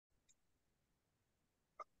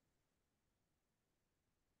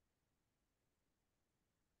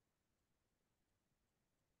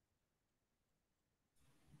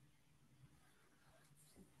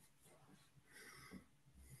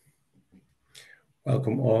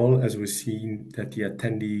Welcome all. As we've seen that the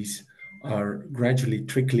attendees are gradually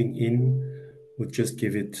trickling in, we'll just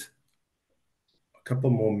give it a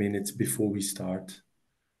couple more minutes before we start,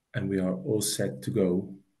 and we are all set to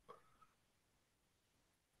go.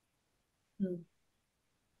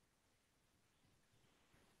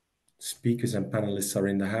 Speakers and panelists are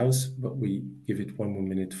in the house, but we give it one more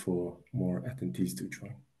minute for more attendees to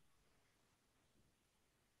join.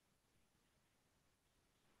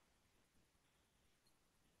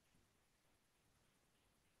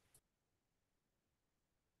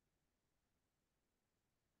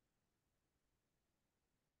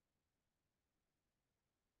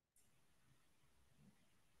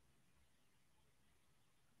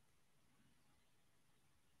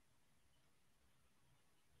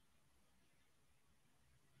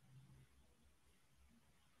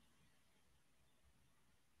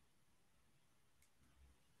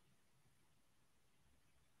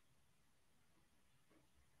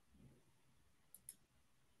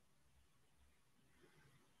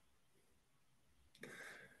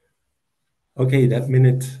 Okay, that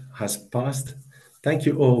minute has passed. Thank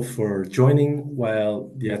you all for joining.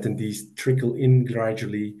 While the attendees trickle in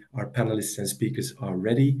gradually, our panelists and speakers are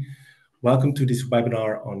ready. Welcome to this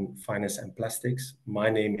webinar on finance and plastics.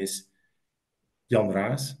 My name is Jan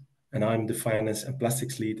Raas, and I'm the Finance and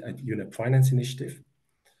Plastics Lead at UNEP Finance Initiative.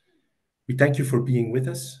 We thank you for being with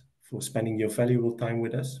us, for spending your valuable time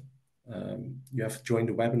with us. You have joined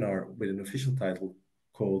the webinar with an official title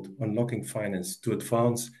called Unlocking Finance to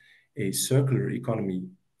Advance a Circular Economy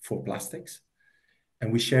for Plastics. And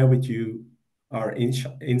we share with you our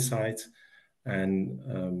insights and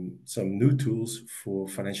some new tools for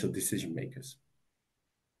financial decision makers.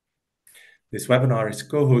 This webinar is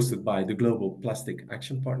co-hosted by the Global Plastic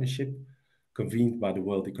Action Partnership, convened by the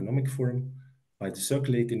World Economic Forum, by the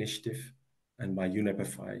Circularity Initiative, and by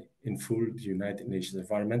UNEP-FI, in full, the United Nations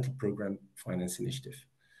Environmental Programme Finance Initiative.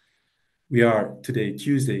 We are today,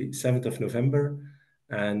 Tuesday, 7th of November,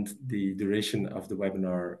 and the duration of the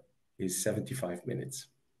webinar is 75 minutes.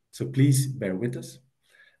 So please bear with us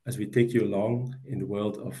as we take you along in the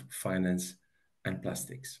world of finance and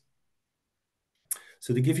plastics.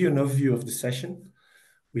 So to give you an overview of the session,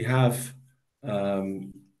 we have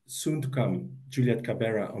soon to come Juliette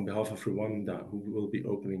Cabrera on behalf of Rwanda, who will be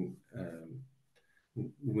opening,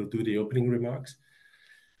 who will do the opening remarks.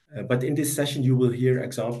 But in this session, you will hear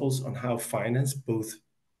examples on how finance, both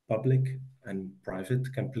public and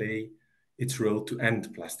private, can play its role to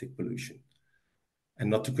end plastic pollution and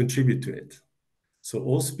not to contribute to it. So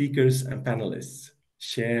all speakers and panelists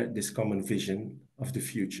share this common vision of the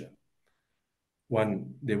future.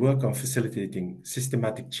 One, they work on facilitating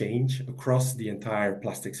systematic change across the entire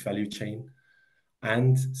plastics value chain.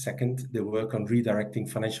 And second, they work on redirecting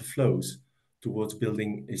financial flows towards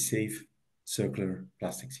building a safe, circular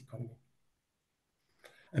plastics economy.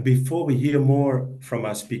 And before we hear more from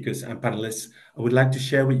our speakers and panelists, I would like to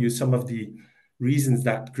share with you some of the reasons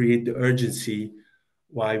that create the urgency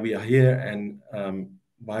why we are here and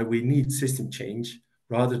why we need system change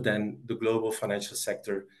rather than the global financial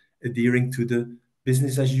sector adhering to the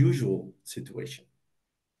business as usual situation.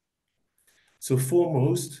 So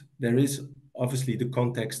foremost, there is obviously the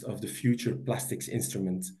context of the future plastics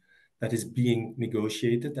instrument that is being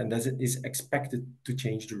negotiated and that is expected to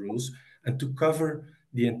change the rules and to cover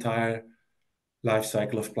the entire life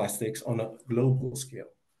cycle of plastics on a global scale,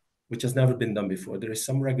 which has never been done before. There is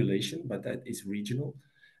some regulation, but that is regional,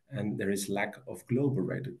 and there is lack of global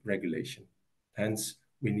regulation. Hence,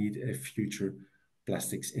 we need a future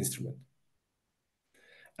plastics instrument.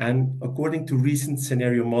 And according to recent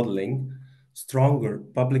scenario modeling, stronger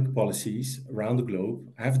public policies around the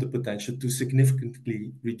globe have the potential to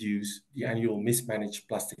significantly reduce the annual mismanaged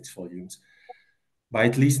plastics volumes by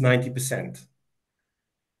at least 90%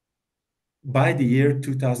 by the year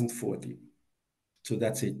 2040. So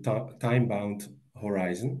that's a time-bound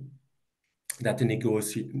horizon that the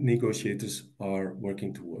negotiators are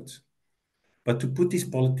working towards. But to put these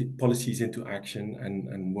policies into action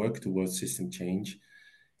and work towards system change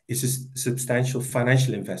is a substantial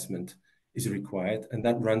financial investment is required, and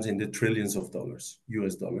that runs in the trillions of dollars,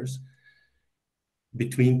 US dollars,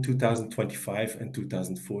 between 2025 and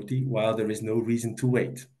 2040, while there is no reason to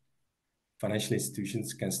wait. Financial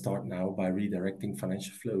institutions can start now by redirecting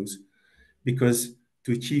financial flows because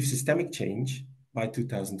to achieve systemic change by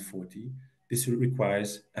 2040, this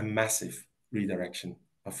requires a massive redirection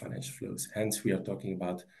of financial flows. Hence, we are talking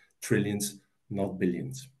about trillions, not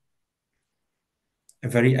billions.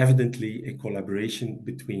 And very evidently, a collaboration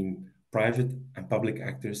between private and public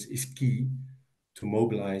actors is key to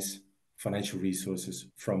mobilize financial resources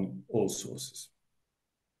from all sources.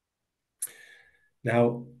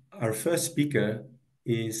 Now, our first speaker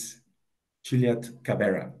is Juliette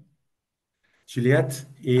Cabrera. Juliette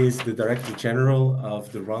is the Director General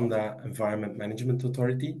of the Rwanda Environment Management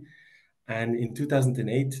Authority. And in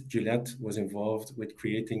 2008, Juliette was involved with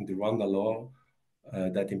creating the Rwanda law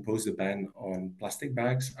that imposed a ban on plastic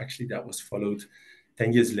bags. Actually, that was followed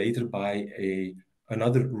 10 years later by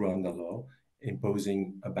another Rwanda law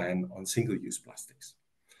imposing a ban on single-use plastics.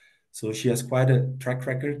 So she has quite a track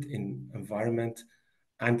record in environment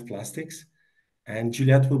and plastics. And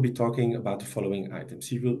Juliette will be talking about the following items.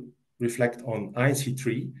 She will reflect on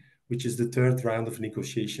INC3, which is the third round of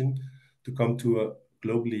negotiation to come to a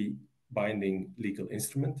globally binding legal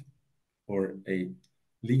instrument, or a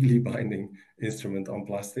legally binding instrument on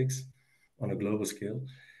plastics on a global scale.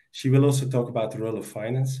 She will also talk about the role of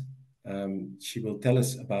finance. She will tell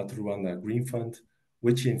us about the Rwanda Green Fund,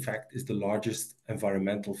 which in fact is the largest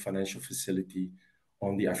environmental financial facility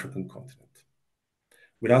on the African continent.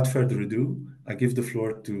 Without further ado, I give the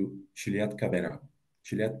floor to Juliette Cabrera.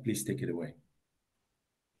 Juliette, please take it away.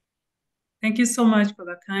 Thank you so much for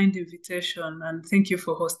the kind invitation, and thank you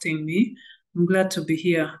for hosting me. I'm glad to be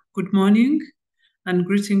here. Good morning and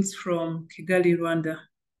greetings from Kigali, Rwanda.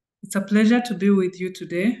 It's a pleasure to be with you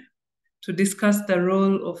today to discuss the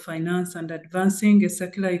role of finance and advancing a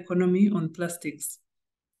circular economy on plastics.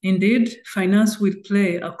 Indeed, finance will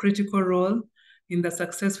play a critical role in the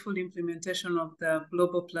successful implementation of the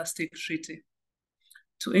Global Plastic Treaty.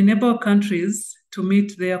 To enable countries to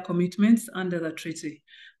meet their commitments under the treaty,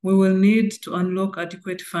 we will need to unlock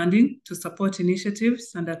adequate funding to support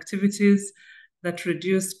initiatives and activities that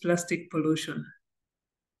reduce plastic pollution.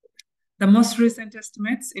 The most recent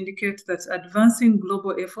estimates indicate that advancing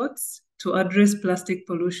global efforts to address plastic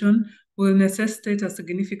pollution will necessitate a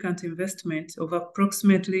significant investment of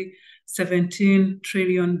approximately $17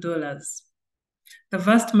 trillion. The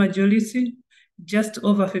vast majority, just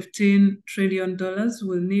over $15 trillion,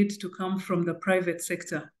 will need to come from the private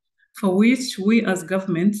sector, for which we as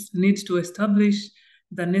governments need to establish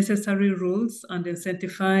the necessary rules and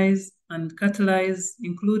incentivize and catalyze,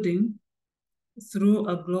 including through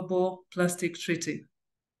a global plastic treaty.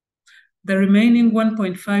 The remaining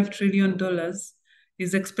 $1.5 trillion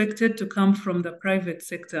is expected to come from the private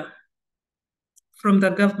sector, from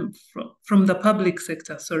the public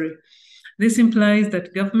sector, sorry. This implies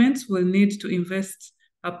that governments will need to invest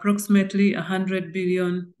approximately $100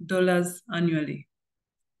 billion annually.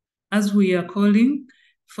 As we are calling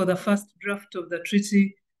for the first draft of the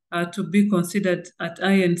treaty to be considered at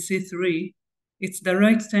INC3, it's the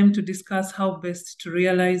right time to discuss how best to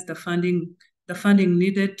realize the funding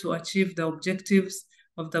needed to achieve the objectives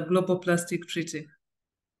of the Global Plastic Treaty.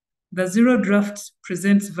 The Zero Draft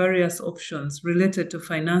presents various options related to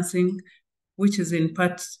financing, which is in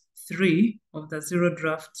part 3 of the Zero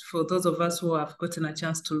Draft for those of us who have gotten a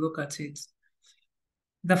chance to look at it.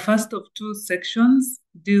 The first of 2 sections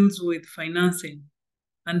deals with financing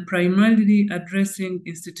and primarily addressing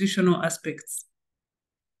institutional aspects.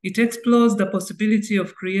 It explores the possibility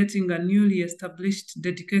of creating a newly established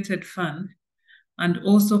dedicated fund and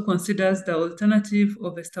also considers the alternative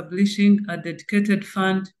of establishing a dedicated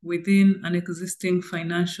fund within an existing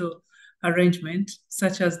financial arrangement,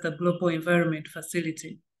 such as the Global Environment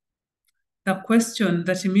Facility. The question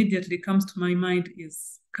that immediately comes to my mind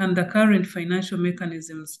is, can the current financial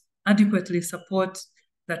mechanisms adequately support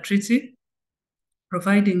the treaty,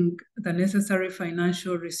 providing the necessary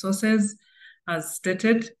financial resources as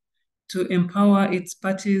stated to empower its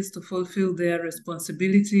parties to fulfill their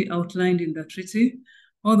responsibility outlined in the treaty?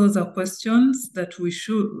 All those are questions that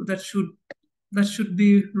should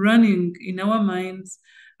be running in our minds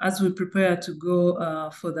as we prepare to go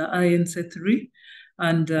for the INC3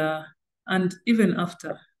 and even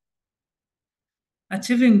after.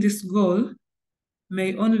 Achieving this goal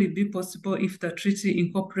may only be possible if the treaty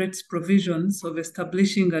incorporates provisions of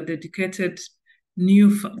establishing a dedicated new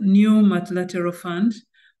multilateral fund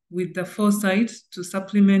with the foresight to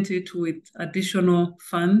supplement it with additional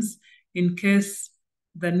funds in case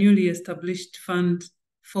the newly established fund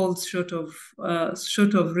falls short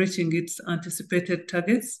of reaching its anticipated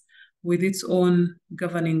targets with its own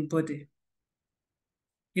governing body.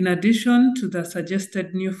 In addition to the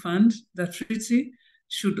suggested new fund, the treaty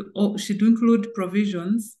should include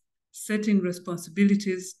provisions setting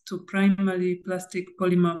responsibilities to primarily plastic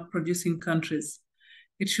polymer producing countries.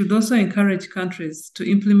 It should also encourage countries to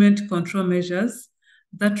implement control measures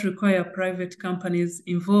that require private companies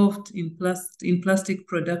involved in plastic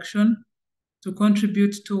production to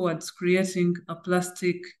contribute towards creating a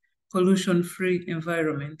plastic pollution-free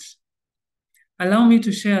environment. Allow me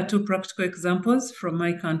to share 2 practical examples from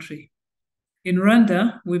my country. In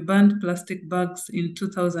Rwanda, we banned plastic bags in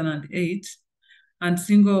 2008 and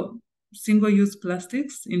single-use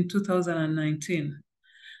plastics in 2019.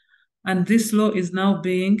 And this law is now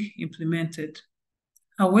being implemented.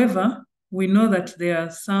 However, we know that there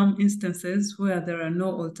are some instances where there are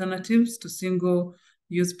no alternatives to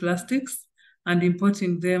single-use plastics and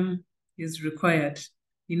importing them is required.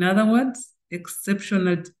 In other words,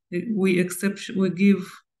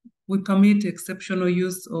 we permit exceptional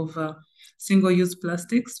use of single-use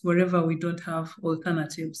plastics wherever we don't have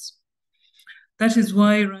alternatives. That is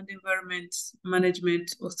why Rwanda Environment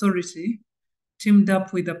Management Authority teamed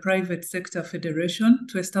up with the private sector federation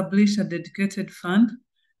to establish a dedicated fund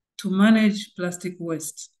to manage plastic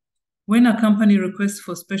waste. When a company requests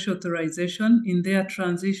for special authorization in their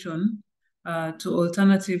transition to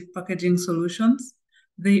alternative packaging solutions,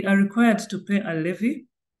 they are required to pay a levy,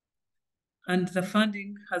 and the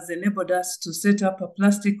funding has enabled us to set up a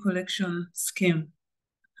plastic collection scheme.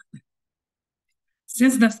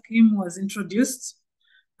 Since the scheme was introduced,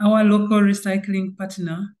 our local recycling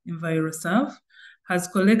partner, EnviroServe, has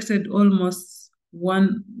collected almost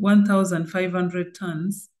 1,500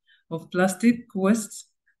 tons of plastic waste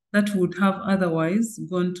that would have otherwise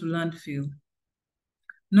gone to landfill.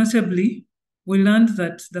 Notably, we learned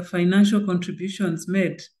that the financial contributions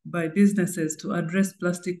made by businesses to address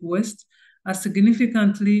plastic waste are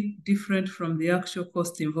significantly different from the actual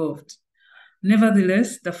cost involved.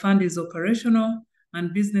 Nevertheless, the fund is operational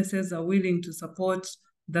and businesses are willing to support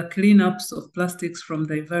the cleanups of plastics from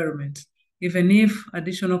the environment, even if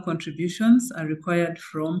additional contributions are required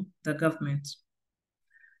from the government.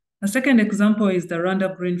 A second example is the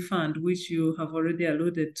Rwanda Green Fund, which you have already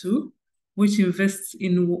alluded to, which invests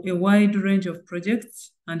in a wide range of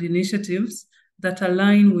projects and initiatives that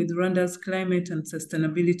align with Rwanda's climate and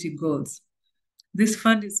sustainability goals. This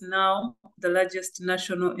fund is now the largest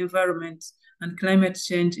national environment and climate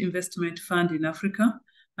change investment fund in Africa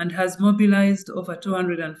and has mobilized over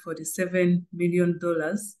 $247 million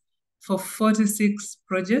for 46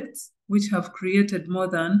 projects, which have created more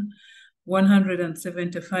than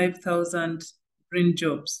 175,000 green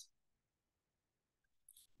jobs.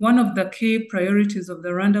 One of the key priorities of the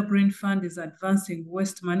Rwanda Green Fund is advancing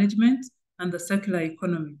waste management and the circular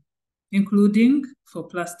economy, including for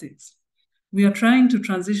plastics. We are trying to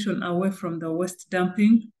transition away from the waste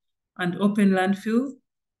dumping and open landfill,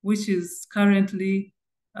 which is currently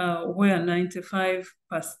where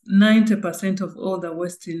 90% of all the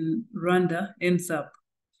waste in Rwanda ends up.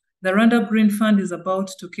 The Rwanda Green Fund is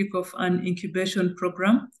about to kick off an incubation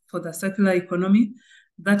program for the circular economy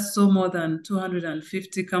that saw more than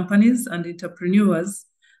 250 companies and entrepreneurs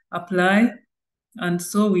apply, and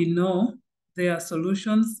so we know there are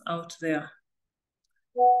solutions out there.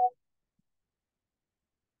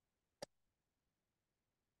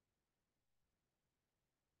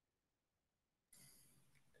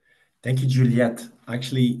 Thank you, Juliette.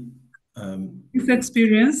 Actually, this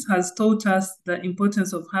experience has taught us the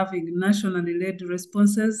importance of having nationally led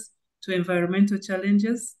responses to environmental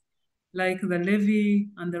challenges like the levy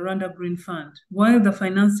and the Rwanda Green Fund. While the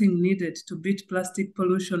financing needed to beat plastic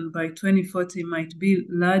pollution by 2040 might be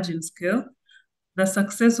large in scale, the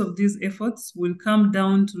success of these efforts will come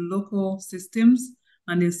down to local systems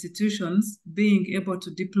and institutions being able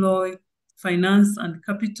to deploy finance and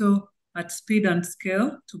capital at speed and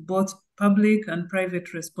scale to both public and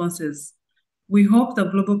private responses. We hope the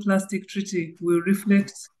Global Plastic Treaty will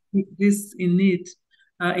reflect this in need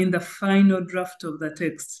in the final draft of the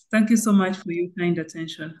text. Thank you so much for your kind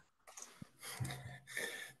attention.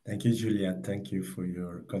 Thank you, Juliette. Thank you for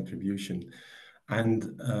your contribution. And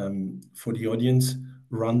for the audience,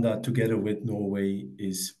 Rwanda, together with Norway,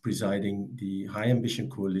 is presiding the High Ambition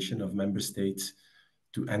Coalition of member states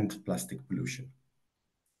to end plastic pollution.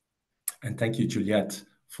 And thank you, Juliette,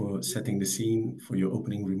 for setting the scene, for your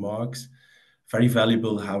opening remarks. Very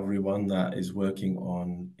valuable how Rwanda is working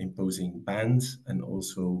on imposing bans and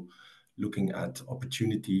also looking at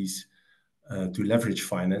opportunities to leverage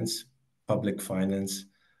finance, public finance,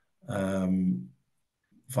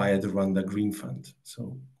 via the Rwanda Green Fund.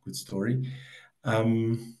 So good story.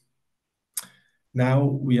 Now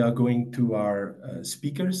we are going to our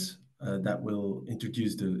speakers that will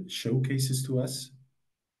introduce the showcases to us.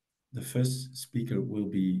 The first speaker will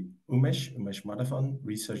be Umesh Madhavan,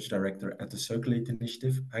 Research Director at the Circulate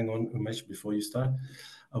Initiative. Hang on, Umesh, before you start.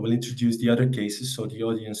 I will introduce the other cases so the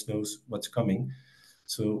audience knows what's coming.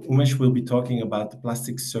 So Umesh will be talking about the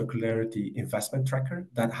Plastic Circularity Investment Tracker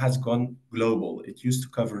that has gone global. It used to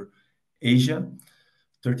cover Asia,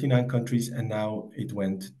 39 countries, and now it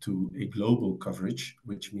went to a global coverage,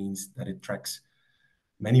 which means that it tracks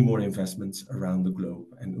many more investments around the globe,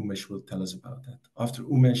 and Umesh will tell us about that. After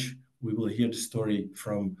Umesh, we will hear the story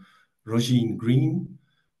from Rosine Green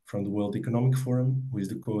from the World Economic Forum, who is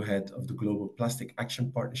the co-head of the Global Plastic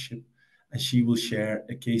Action Partnership, and she will share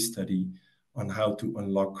a case study on how to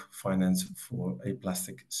unlock finance for a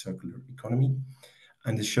plastic circular economy.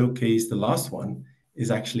 And the showcase, the last one,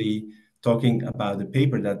 is actually talking about a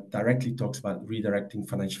paper that directly talks about redirecting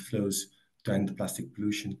financial flows to end plastic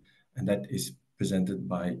pollution, and that is presented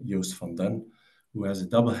by Joost van Den, who has a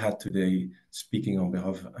double hat today, speaking on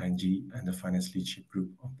behalf of ING and the Finance Leadership Group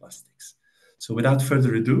on Plastics. So without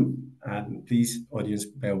further ado, and please, audience,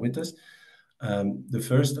 bear with us, the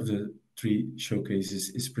first of the three showcases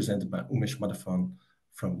is presented by Umesh Madhavan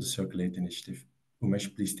from the Circularity Initiative.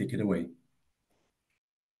 Umesh, please take it away.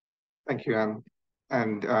 Thank you, Anne.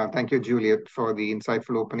 And thank you, Juliet, for the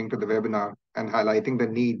insightful opening to the webinar and highlighting the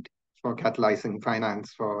need for catalyzing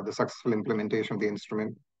finance for the successful implementation of the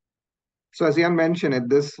instrument. So as Jan mentioned at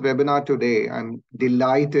this webinar today, I'm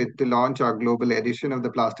delighted to launch our global edition of the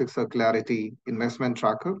Plastic Circularity Investment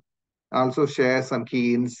Tracker. I also share some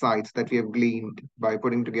key insights that we have gleaned by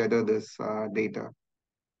putting together this data.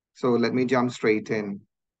 So let me jump straight in.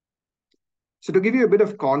 So to give you a bit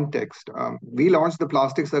of context, we launched the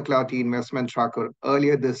Plastic Circularity Investment Tracker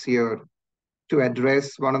earlier this year to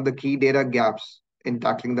address one of the key data gaps in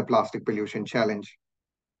tackling the plastic pollution challenge.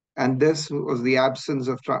 And this was the absence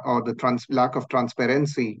of lack of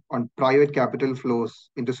transparency on private capital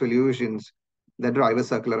flows into solutions that drive a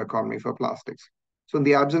circular economy for plastics. So in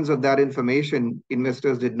the absence of that information,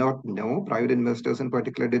 investors did not know, private investors in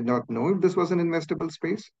particular did not know if this was an investable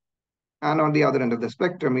space. And on the other end of the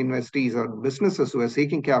spectrum, investees or businesses who are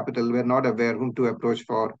seeking capital were not aware whom to approach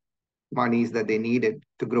for monies that they needed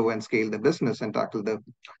to grow and scale the business and tackle the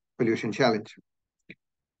pollution challenge.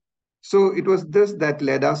 So it was this that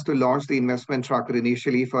led us to launch the investment tracker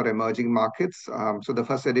initially for emerging markets. So the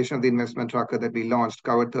first edition of the investment tracker that we launched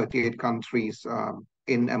covered 38 countries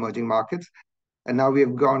in emerging markets. And now we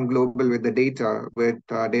have gone global with the data, with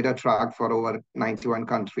data tracked for over 91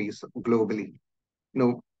 countries globally.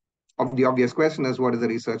 The obvious question is, what is the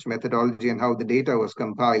research methodology and how the data was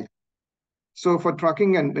compiled? So for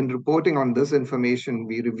tracking and reporting on this information,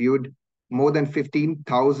 we reviewed more than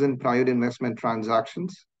 15,000 private investment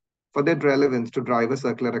transactions for their relevance to drive a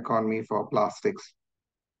circular economy for plastics.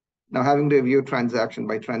 Now, having reviewed transaction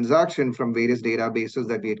by transaction from various databases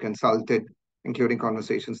that we had consulted, including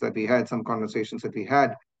conversations that we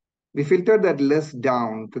had, we filtered that list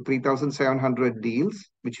down to 3,700 deals,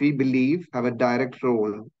 which we believe have a direct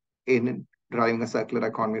role in driving a circular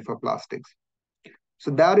economy for plastics.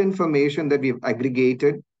 So that information that we've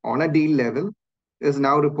aggregated on a deal level is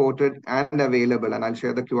now reported and available, and I'll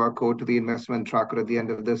share the QR code to the investment tracker at the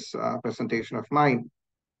end of this presentation of mine.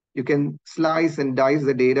 You can slice and dice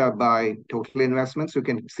the data by total investments. You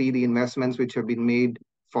can see the investments which have been made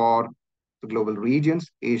for the global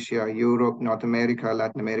regions, Asia, Europe, North America,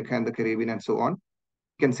 Latin America, and the Caribbean, and so on.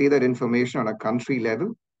 You can see that information on a country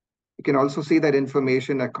level. You can also see that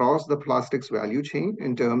information across the plastics value chain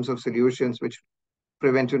in terms of solutions which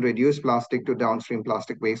prevent and reduce plastic to downstream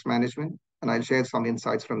plastic waste management. And I'll share some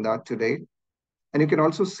insights from that today. And you can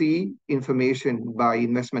also see information by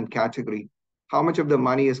investment category. How much of the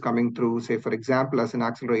money is coming through, say, for example, as an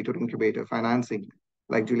accelerator incubator financing.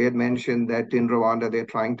 Like Juliet mentioned that in Rwanda, they're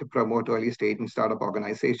trying to promote early stage and startup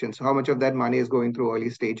organizations. So how much of that money is going through early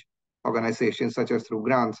stage organizations, such as through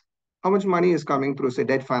grants? How much money is coming through, say,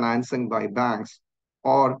 debt financing by banks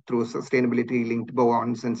or through sustainability-linked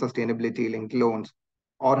bonds and sustainability-linked loans?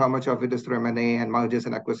 Or how much of it is through M&A and mergers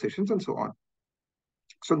and acquisitions and so on.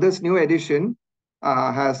 So this new edition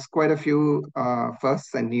has quite a few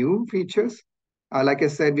firsts and new features. Like I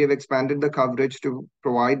said, we have expanded the coverage to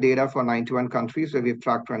provide data for 91 countries where we've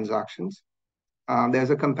tracked transactions.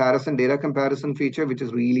 There's a data comparison feature, which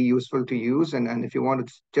is really useful to use. And if you want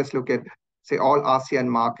to just look at, say, all ASEAN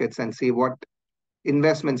markets and see what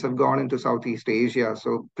investments have gone into Southeast Asia.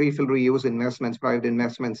 So pre-fill reuse investments, private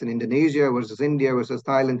investments in Indonesia versus India versus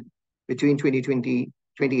Thailand between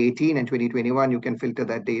 2018 and 2021, you can filter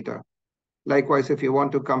that data. Likewise, if you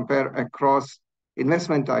want to compare across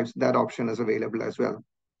investment types, that option is available as well.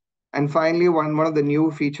 And finally, one of the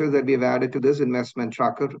new features that we've added to this investment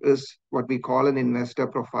tracker is what we call an investor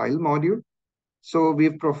profile module. So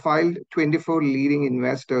we've profiled 24 leading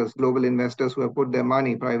investors, global investors who have put their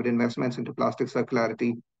money, private investments into plastic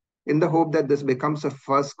circularity, in the hope that this becomes a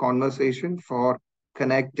first conversation for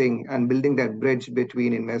connecting and building that bridge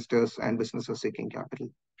between investors and businesses seeking capital.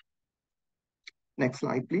 Next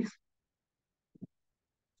slide, please.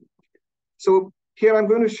 So Here I'm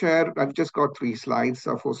going to share, I've just got 3 slides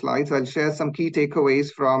or 4 slides. I'll share some key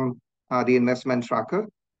takeaways from the investment tracker,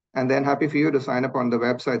 and then happy for you to sign up on the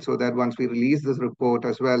website so that once we release this report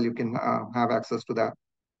as well, you can have access to that.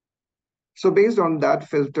 So based on that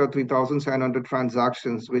filter, 3,700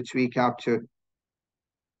 transactions, which we captured,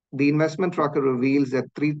 the investment tracker reveals that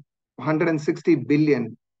 360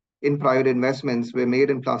 billion in private investments were made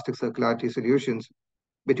in plastic circularity solutions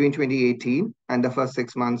between 2018 and the first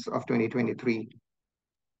 6 months of 2023.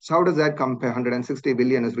 So how does that compare? 160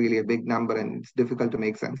 billion is really a big number, and it's difficult to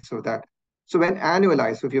make sense of that. So when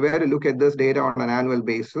annualized, if you were to look at this data on an annual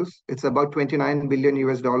basis, it's about 29 billion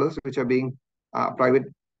US dollars, which are being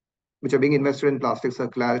invested in plastic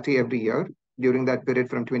circularity every year during that period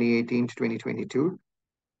from 2018 to 2022.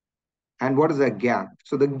 And what is that gap?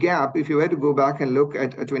 So the gap, if you were to go back and look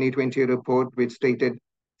at a 2020 report which stated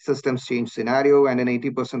systems change scenario and an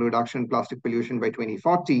 80% reduction in plastic pollution by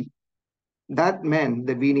 2040, that meant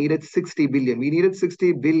that we needed 60 billion. We needed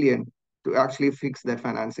 60 billion to actually fix that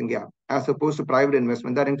financing gap, as opposed to private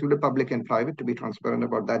investment. That included public and private, to be transparent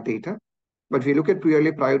about that data. But if you look at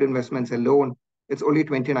purely private investments alone, it's only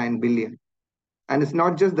 29 billion. And it's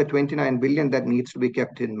not just the 29 billion that needs to be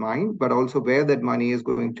kept in mind, but also where that money is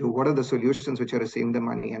going to, what are the solutions which are receiving the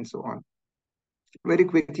money, and so on. Very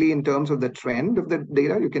quickly, in terms of the trend of the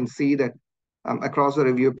data, you can see that across the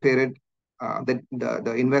review period,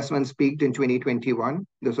 the investments peaked in 2021.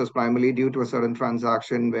 This was primarily due to a certain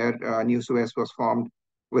transaction where New Suez was formed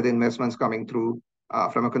with investments coming through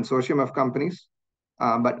from a consortium of companies.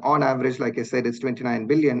 But on average, like I said, it's 29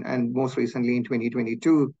 billion. And most recently in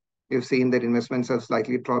 2022, you've seen that investments have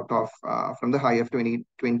slightly dropped off from the high of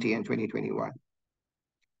 2020 and 2021.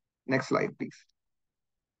 Next slide, please.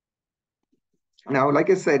 Now, like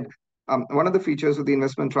I said, one of the features of the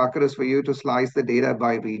investment tracker is for you to slice the data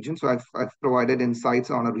by region. So I've provided insights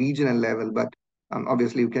on a regional level, but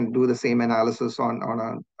obviously you can do the same analysis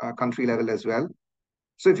on a country level as well.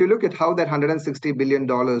 So if you look at how that $160 billion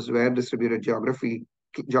were distributed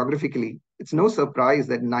geographically, it's no surprise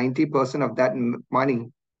that 90% of that money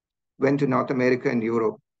went to North America and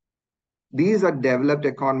Europe. These are developed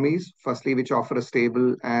economies, firstly, which offer a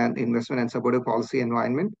stable and investment and supportive policy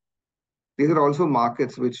environment. These are also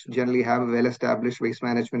markets which generally have a well-established waste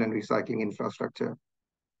management and recycling infrastructure.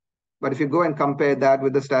 But if you go and compare that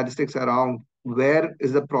with the statistics around where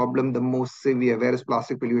is the problem the most severe, where is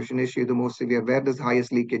plastic pollution issue the most severe, where does the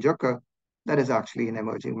highest leakage occur, that is actually in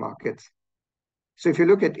emerging markets. So if you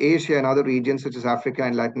look at Asia and other regions such as Africa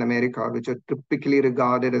and Latin America, which are typically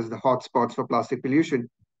regarded as the hotspots for plastic pollution,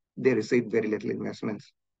 they received very little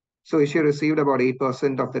investments. So Asia received about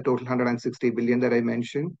 8% of the total 160 billion that I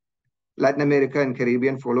mentioned. Latin America and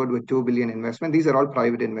Caribbean followed with 2 billion investment. These are all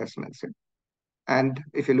private investments. And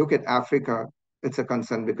if you look at Africa, it's a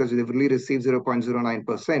concern because they've really received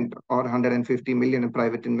 0.09% or 150 million in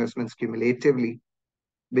private investments cumulatively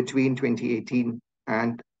between 2018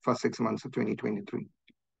 and first 6 months of 2023.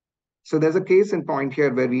 So there's a case in point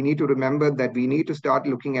here where we need to remember that we need to start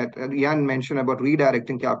looking at, Jan mentioned about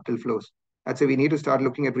redirecting capital flows. I'd say we need to start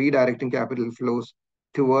looking at redirecting capital flows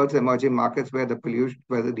towards emerging markets where the pollution,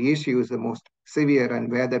 where the issue is the most severe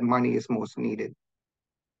and where the money is most needed.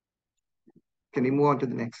 Can we move on to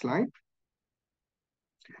the next slide?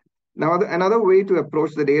 Now, another way to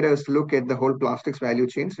approach the data is to look at the whole plastics value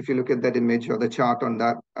chain. So if you look at that image or the chart on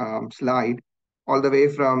that slide, all the way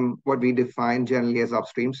from what we define generally as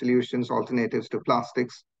upstream solutions, alternatives to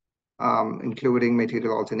plastics, including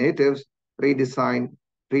material alternatives, redesign,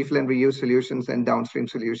 refill and reuse solutions, and downstream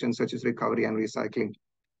solutions such as recovery and recycling.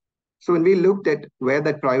 So when we looked at where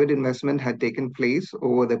that private investment had taken place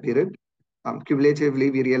over the period, cumulatively,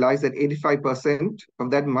 we realized that 85% of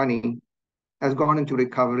that money has gone into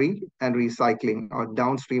recovery and recycling or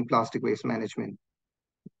downstream plastic waste management.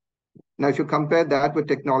 Now, if you compare that with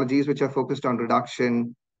technologies which are focused on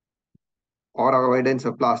reduction or avoidance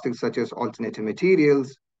of plastics, such as alternative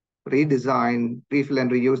materials, redesign, refill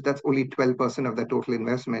and reuse, that's only 12% of the total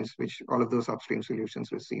investments, which all of those upstream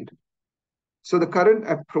solutions received. So the current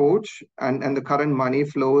approach and the current money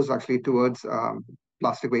flows actually towards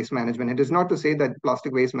plastic waste management. It is not to say that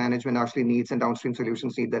plastic waste management actually needs and downstream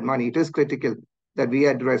solutions need that money. It is critical that we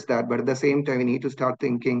address that, but at the same time, we need to start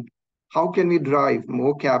thinking, how can we drive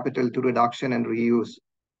more capital to reduction and reuse?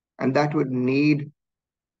 And that would need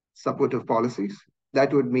supportive policies,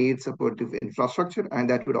 that would need supportive infrastructure, and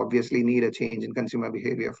that would obviously need a change in consumer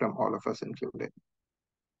behavior from all of us included.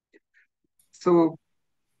 So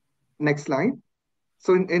next slide.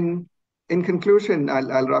 So in conclusion,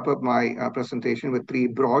 I'll wrap up my presentation with 3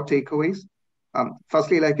 broad takeaways.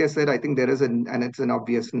 Firstly, like I said, I think there is it's an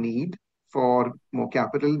obvious need for more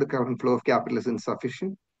capital. The current flow of capital is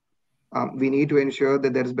insufficient. We need to ensure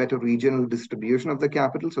that there is better regional distribution of the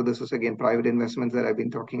capital. So this is, again, private investments that I've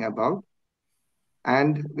been talking about.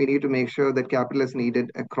 And we need to make sure that capital is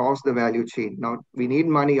needed across the value chain. Now, we need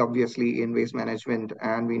money, obviously, in waste management,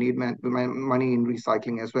 and we need money in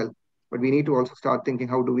recycling as well. But we need to also start thinking,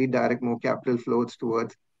 how do we direct more capital flows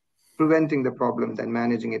towards preventing the problem than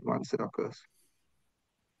managing it once it occurs?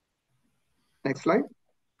 Next slide.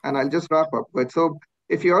 And I'll just wrap up. But so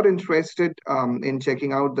if you're interested in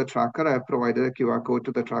checking out the tracker, I've provided a QR code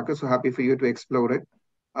to the tracker. So happy for you to explore it.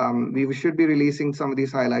 We should be releasing some of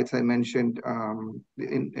these highlights I mentioned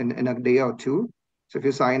in a day or two. So if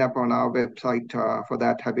you sign up on our website for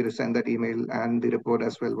that, happy to send that email and the report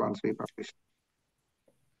as well once we publish.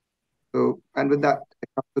 So, and with that, I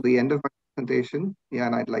come to the end of my presentation. Yeah,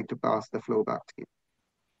 and I'd like to pass the floor back to you.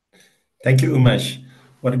 Thank you, Umesh.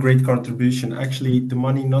 What a great contribution. Actually, the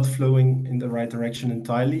money not flowing in the right direction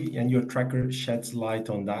entirely, and your tracker sheds light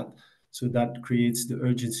on that. So that creates the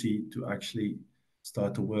urgency to actually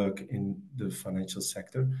start to work in the financial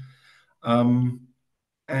sector.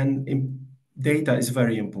 Data is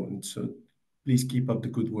very important. So please keep up the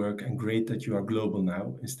good work, and great that you are global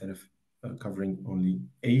now instead of covering only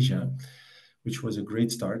Asia, which was a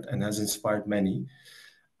great start and has inspired many.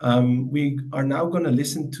 We are now going to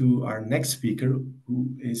listen to our next speaker,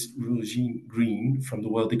 who is Roisin Green from the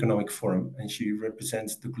World Economic Forum, and she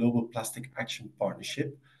represents the Global Plastic Action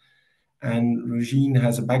Partnership. And Roisin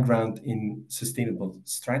has a background in sustainable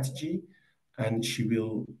strategy, and she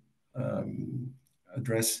will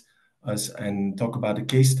address us and talk about a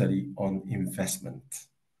case study on investment.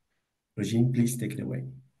 Roisin, please take it away.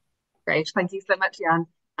 Great. Thank you so much, Jan.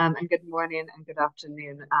 And good morning and good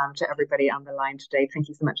afternoon to everybody on the line today. Thank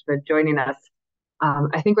you so much for joining us.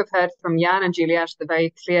 I think we've heard from Jan and Juliet the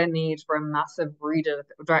very clear need for a massive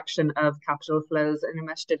redirection of capital flows, and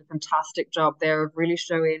Umesh did a fantastic job there of really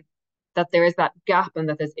showing that there is that gap and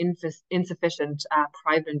that there's insufficient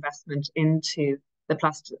private investment into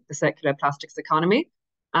the circular plastics economy.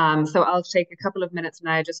 So I'll take a couple of minutes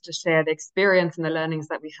now just to share the experience and the learnings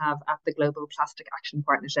that we have at the Global Plastic Action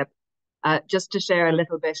Partnership. Just to share a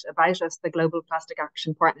little bit about us, the Global Plastic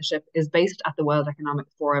Action Partnership is based at the World Economic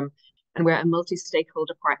Forum, and we're a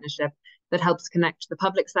multi-stakeholder partnership that helps connect the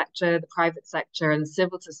public sector, the private sector, and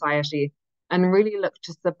civil society, and really look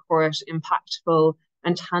to support impactful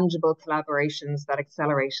and tangible collaborations that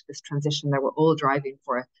accelerate this transition that we're all driving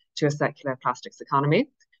for to a circular plastics economy.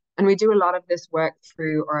 And we do a lot of this work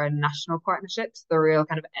through our national partnerships, the real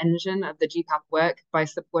kind of engine of the GPAP work, by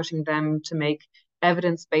supporting them to make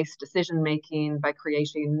evidence-based decision-making, by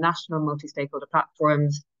creating national multi-stakeholder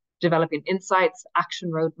platforms, developing insights,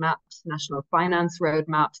 action roadmaps, national finance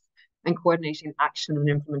roadmaps, and coordinating action and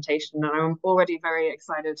implementation. And I'm already very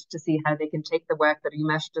excited to see how they can take the work that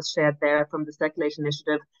Umesh just shared there from the Circulation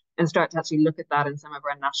Initiative and start to actually look at that in some of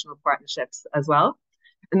our national partnerships as well.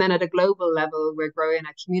 And then at a global level, we're growing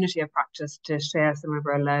a community of practice to share some of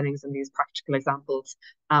our learnings and these practical examples.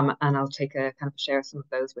 And I'll take a kind of share some of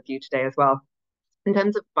those with you today as well. In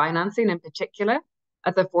terms of financing in particular,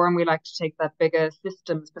 at the forum, we like to take that bigger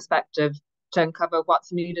systems perspective to uncover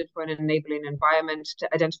what's needed for an enabling environment,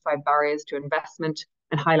 to identify barriers to investment,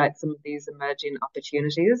 and highlight some of these emerging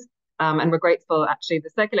opportunities. And we're grateful, actually, the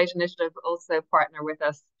Circulation Initiative also partner with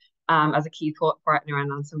us as a key thought partner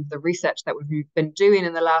and on some of the research that we've been doing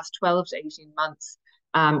in the last 12 to 18 months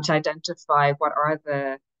to identify what are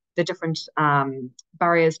the different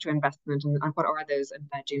barriers to investment and what are those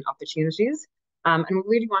emerging opportunities. And we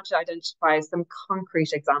really want to identify some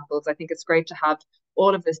concrete examples. I think it's great to have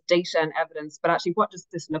all of this data and evidence, but actually what does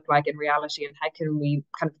this look like in reality, and how can we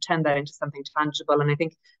kind of turn that into something tangible? And I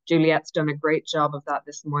think Juliet's done a great job of that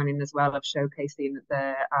this morning as well, of showcasing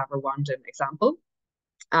the Rwandan example.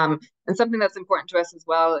 And something that's important to us as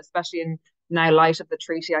well, especially in now light of the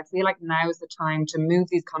treaty, I feel like now is the time to move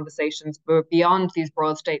these conversations beyond these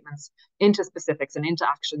broad statements into specifics and into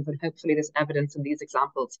actions, and hopefully this evidence and these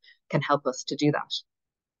examples can help us to do that.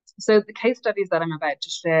 So the case studies that I'm about to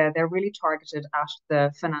share, they're really targeted at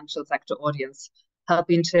the financial sector audience,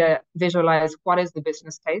 helping to visualize what is the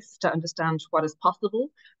business case, to understand what is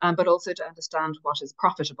possible, but also to understand what is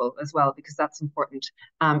profitable as well, because that's important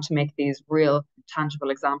to make these real tangible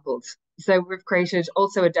examples. So we've created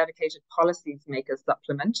also a dedicated policymaker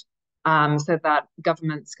supplement so that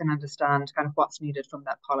governments can understand kind of what's needed from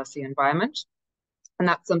that policy environment. And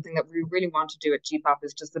that's something that we really want to do at GPAP,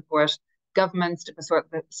 is to support governments, to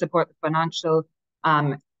support the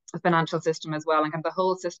financial system as well, and kind of the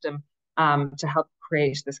whole system to help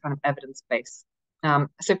create this kind of evidence base.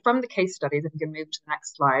 So from the case studies, if we can move to the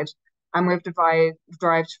next slide, And we've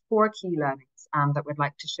derived 4 key learnings that we'd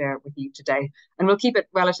like to share with you today. And we'll keep it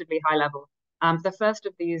relatively high level. The first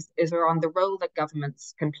of these is around the role that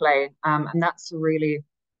governments can play. And that's really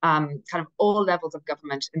kind of all levels of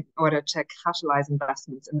government in order to catalyze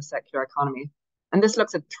investments in the circular economy. And this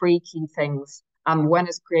looks at 3 key things. One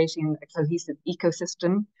is creating a cohesive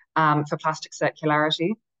ecosystem for plastic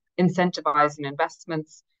circularity, incentivizing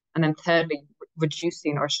investments, and then thirdly,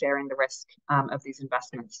 reducing or sharing the risk of these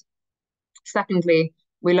investments. Secondly,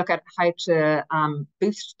 we look at how to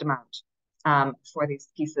boost demand for these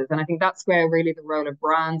pieces. And I think that's where really the role of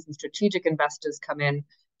brands and strategic investors come in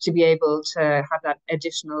to be able to have that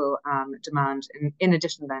additional demand in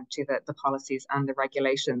addition then to the policies and the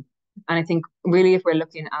regulation. And I think really if we're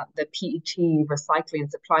looking at the PET recycling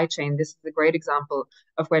supply chain, this is a great example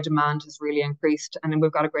of where demand has really increased. And then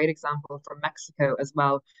we've got a great example from Mexico as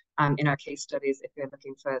well in our case studies if you're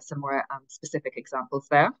looking for some more specific examples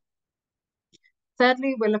there.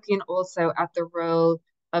 Thirdly, we're looking also at the role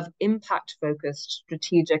of impact-focused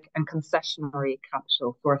strategic and concessionary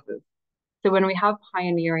capital sources. So when we have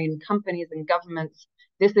pioneering companies and governments,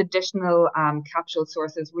 this additional capital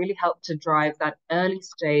sources really help to drive that early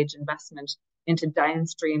stage investment into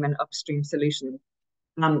downstream and upstream solutions.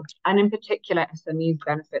 And in particular, SMEs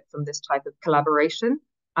benefit from this type of collaboration.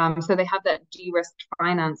 So they have that de-risked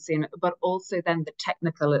financing, but also then the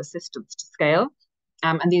technical assistance to scale.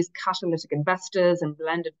 And these catalytic investors and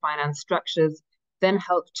blended finance structures then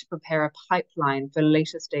help to prepare a pipeline for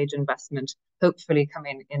later stage investment, hopefully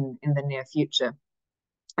coming in the near future.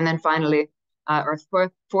 And then finally, our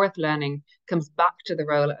fourth learning comes back to the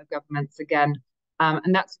role of governments again.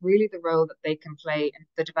 And that's really the role that they can play in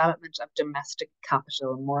the development of domestic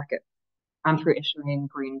capital markets through issuing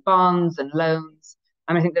green bonds and loans.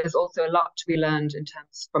 And I think there's also a lot to be learned in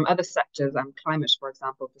terms from other sectors and climate, for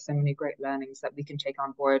example, for so many great learnings that we can take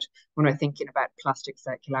on board when we're thinking about plastic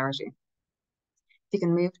circularity. If you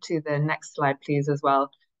can move to the next slide, please, as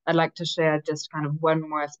well. I'd like to share just kind of one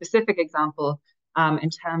more specific example in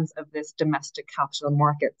terms of this domestic capital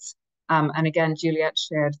markets. And again, Juliet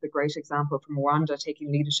shared the great example from Rwanda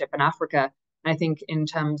taking leadership in Africa. And I think in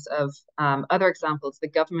terms of other examples, the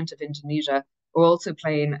government of Indonesia are also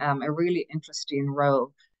playing a really interesting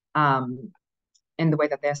role in the way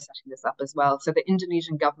that they're setting this up as well. So the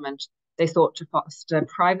Indonesian government, they sought to foster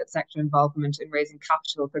private sector involvement in raising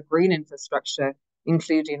capital for green infrastructure,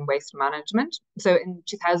 including waste management. So in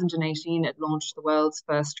 2018, it launched the world's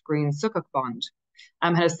first green sukuk bond,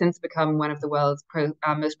 and has since become one of the world's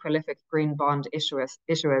most prolific green bond issuers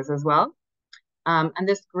as well. And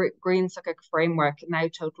this green sukuk framework now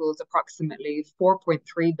totals approximately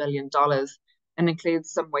 $4.3 billion and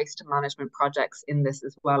includes some waste management projects in this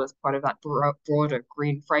as well as part of that broader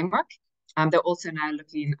green framework. They're also now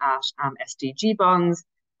looking at SDG bonds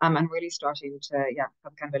and really starting to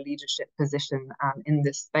have kind of a leadership position in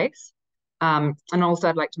this space. And also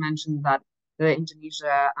I'd like to mention that the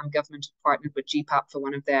Indonesia government have partnered with GPAP for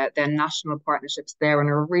one of their national partnerships there, and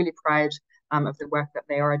are really proud of the work that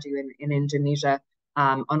they are doing in Indonesia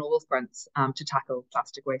on all fronts to tackle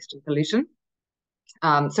plastic waste and pollution.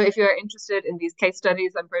 So if you're interested in these case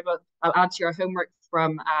studies, I'll add to your homework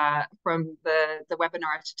from the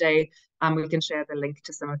webinar today. We can share the link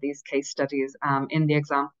to some of these case studies in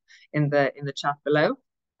the chat below.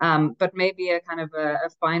 But maybe a kind of a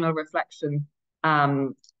final reflection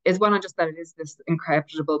is one on just that it is this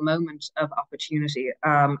incredible moment of opportunity.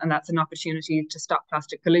 And that's an opportunity to stop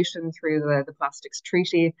plastic pollution through the Plastics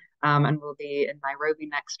Treaty. And we'll be in Nairobi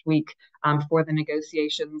next week for the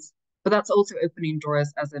negotiations. But that's also opening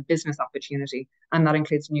doors as a business opportunity. And that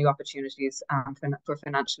includes new opportunities for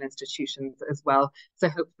financial institutions as well. So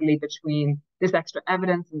hopefully between this extra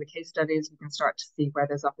evidence and the case studies, we can start to see where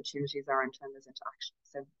those opportunities are and turn those into action.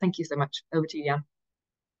 So thank you so much. Over to you, Jan.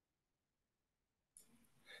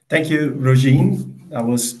 Thank you, Rogine. That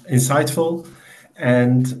was insightful.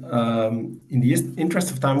 And in the interest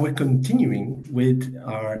of time, we're continuing with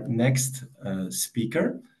our next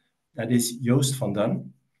speaker. That is Joost van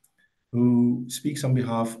Den, who speaks on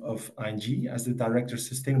behalf of ING as the Director of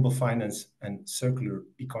Sustainable Finance and Circular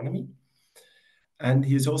Economy. And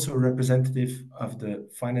he is also a representative of the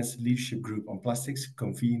Finance Leadership Group on Plastics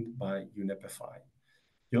convened by UNEP-FI.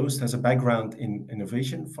 Joost has a background in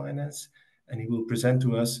innovation finance, and he will present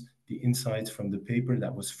to us the insights from the paper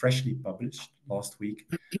that was freshly published last week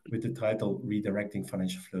with the title Redirecting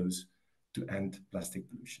Financial Flows to End Plastic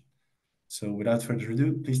Pollution. So without further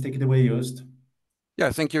ado, please take it away, Joost. Yeah,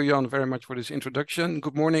 thank you, Jan, very much for this introduction.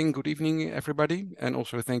 Good morning, good evening, everybody. And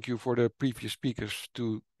also thank you for the previous speakers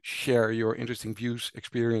to share your interesting views,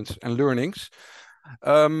 experience, and learnings.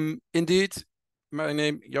 Indeed, my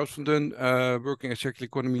name is Joost van Dun, working as Circular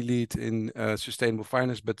Economy Lead in Sustainable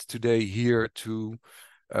Finance, but today here to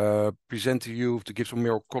present to you, to give some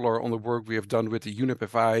more color on the work we have done with the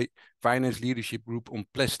UNEP-FI Finance Leadership Group on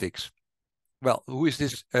plastics. Well, who is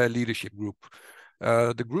this leadership group?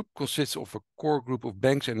 The group consists of a core group of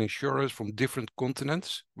banks and insurers from different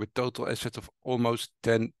continents with total assets of almost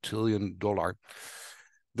 $10 trillion.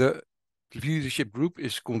 The leadership group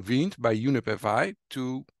is convened by UNEP-FI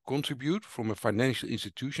to contribute from a financial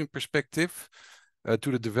institution perspective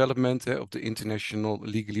to the development of the international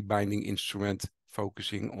legally binding instrument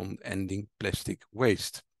focusing on ending plastic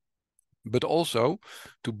waste, but also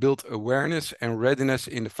to build awareness and readiness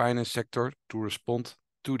in the finance sector to respond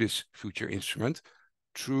to this future instrument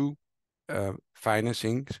through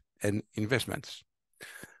financing and investments.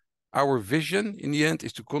 Our vision in the end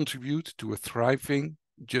is to contribute to a thriving,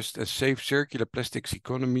 just and safe circular plastics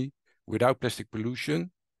economy without plastic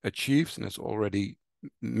pollution, achieved, and that's already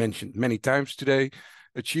mentioned many times today,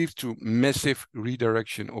 achieved through massive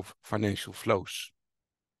redirection of financial flows.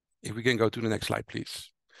 If we can go to the next slide,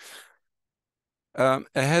 please.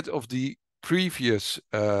 Ahead of the previous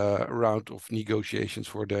round of negotiations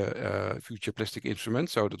for the future plastic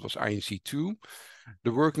instrument, so that was INC2,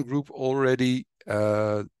 the working group already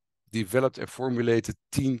developed and formulated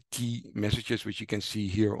 10 key messages, which you can see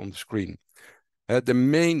here on the screen. The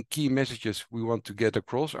main key messages we want to get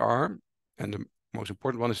across are, and the most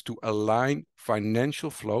important one is to align financial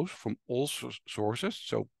flows from all sources,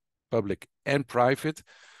 so public and private,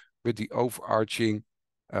 with the overarching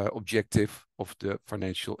objective of the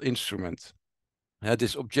financial instrument.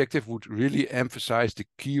 This objective would really emphasize the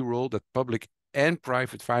key role that public and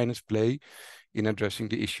private finance play in addressing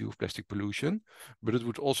the issue of plastic pollution, but it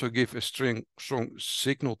would also give a strong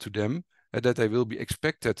signal to them that they will be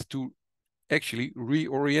expected to actually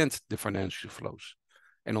reorient the financial flows.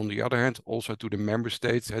 And on the other hand, also to the member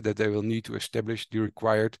states that they will need to establish the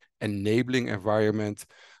required enabling environment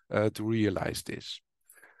to realize this.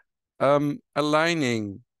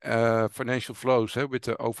 Aligning financial flows with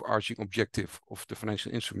the overarching objective of the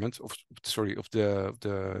financial instrument, of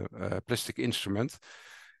the plastic instrument,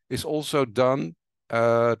 is also done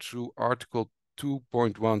through Article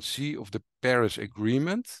 2.1c of the Paris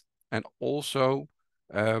Agreement, and also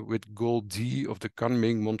with Goal D of the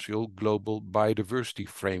coming Montreal Global Biodiversity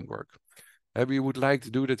Framework. We would like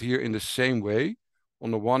to do that here in the same way.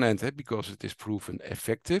 On the one hand, because it is proven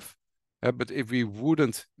effective, but if we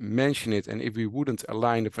wouldn't mention it and if we wouldn't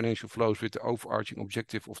align the financial flows with the overarching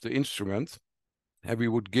objective of the instrument, we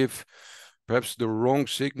would give perhaps the wrong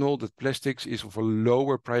signal that plastics is of a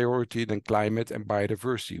lower priority than climate and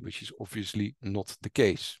biodiversity, which is obviously not the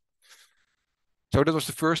case. So that was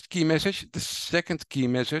the first key message. The second key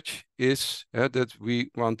message is that we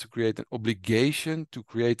want to create an obligation to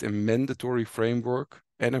create a mandatory framework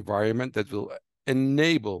and environment that will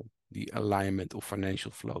enable the alignment of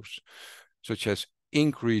financial flows, such as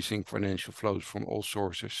increasing financial flows from all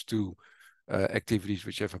sources to activities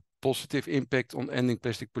which have a positive impact on ending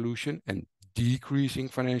plastic pollution, and decreasing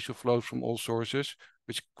financial flows from all sources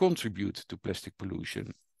which contribute to plastic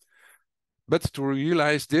pollution. But to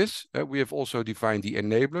realize this, we have also defined the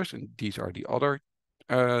enablers, and these are the other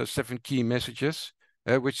 7 key messages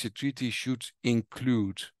which the treaty should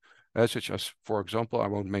include, such as, for example, I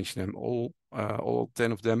won't mention them all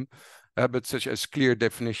 10 of them, but such as clear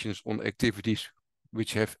definitions on activities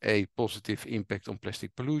which have a positive impact on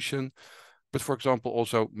plastic pollution, but for example,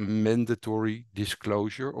 also mandatory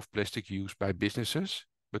disclosure of plastic use by businesses,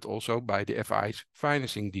 but also by the FIs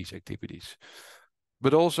financing these activities.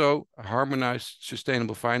 But also harmonized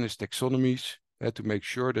sustainable finance taxonomies to make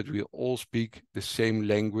sure that we all speak the same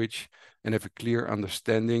language and have a clear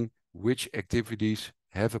understanding which activities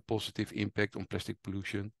have a positive impact on plastic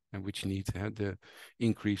pollution and which need the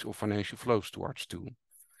increase of financial flows towards too.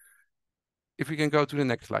 If we can go to the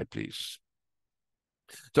next slide, please.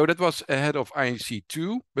 So that was ahead of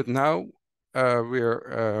INC2, but now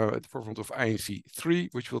we're at the forefront of INC3,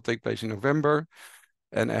 which will take place in November.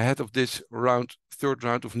 And ahead of this third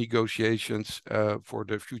round of negotiations for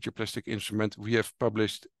the future plastic instrument, we have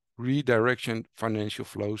published Redirection Financial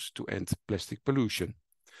Flows to End Plastic Pollution.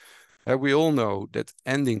 We all know that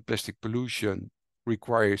ending plastic pollution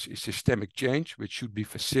requires a systemic change, which should be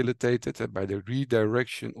facilitated by the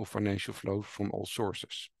redirection of financial flows from all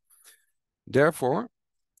sources. Therefore,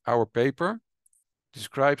 our paper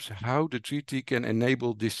describes how the treaty can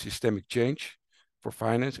enable this systemic change for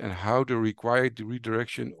finance and how the required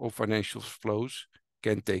redirection of financial flows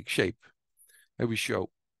can take shape. And we show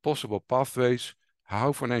possible pathways,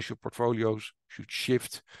 how financial portfolios should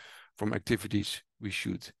shift from activities we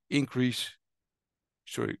should increase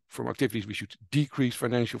from activities we should decrease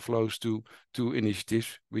financial flows to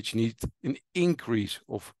initiatives which need an increase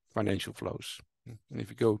of financial flows. And if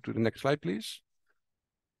you go to the next slide, please.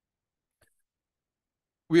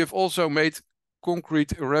 We have also made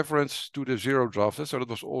concrete reference to the zero draft. So that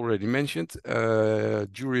was already mentioned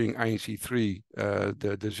during INC 3.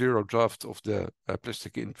 The zero draft of the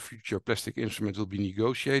future plastic instrument will be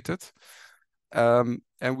negotiated,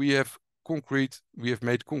 and we have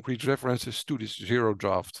made concrete references to this zero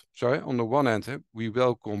draft. So on the one hand, we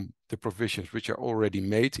welcome the provisions which are already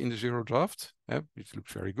made in the zero draft, which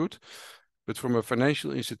looks very good. But from a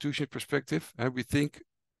financial institution perspective, we think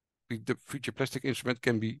the future plastic instrument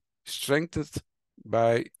can be strengthened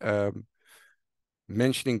by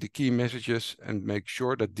mentioning the key messages and make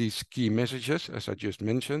sure that these key messages, as I just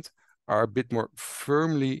mentioned, are a bit more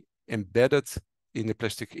firmly embedded in the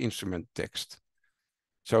plastic instrument text.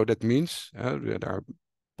 So that means there are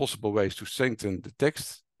possible ways to strengthen the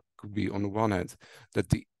text. Could be, on the one hand, that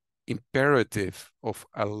the imperative of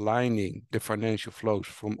aligning the financial flows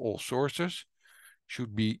from all sources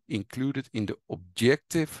should be included in the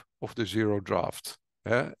objective of the zero draft.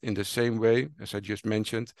 In the same way, as I just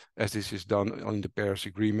mentioned, as this is done on the Paris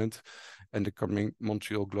Agreement and the coming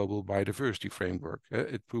Montreal Global Biodiversity Framework.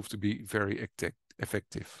 It proved to be very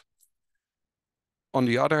effective. On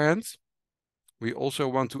the other hand, we also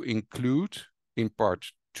want to include in part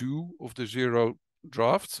 2 of the zero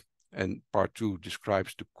draft, and part 2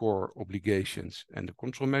 describes the core obligations and the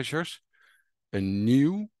control measures, a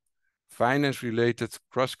new finance-related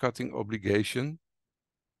cross-cutting obligation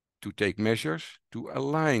to take measures to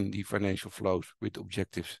align the financial flows with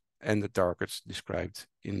objectives and the targets described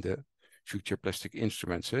in the future plastic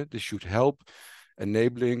instruments. This should help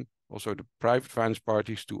enabling also the private finance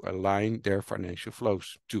parties to align their financial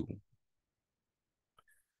flows too.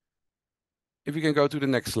 If we can go to the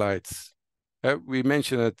next slide. We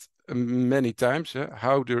mentioned it many times,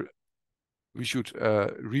 how we should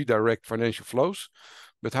redirect financial flows,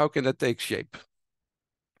 but how can that take shape?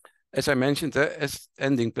 As I mentioned, as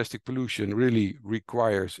ending plastic pollution really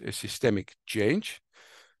requires a systemic change.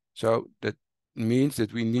 So that means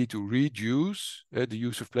that we need to reduce the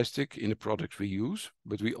use of plastic in the products we use,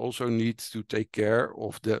 but we also need to take care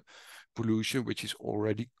of the pollution which is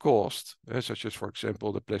already caused, such as, for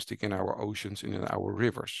example, the plastic in our oceans and in our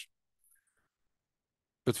rivers.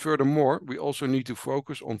 But furthermore, we also need to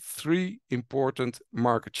focus on 3 important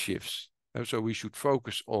market shifts. So we should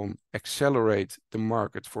focus on accelerate the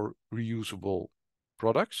market for reusable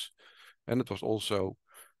products, and it was also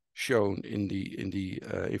shown in the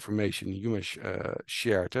information you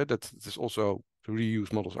shared that it is also the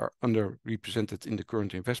reuse models are underrepresented in the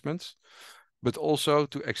current investments, but also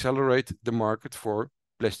to accelerate the market for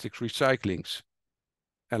plastics recyclings.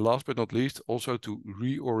 And last but not least, also to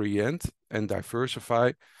reorient and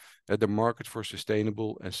diversify the market for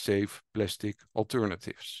sustainable and safe plastic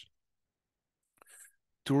alternatives.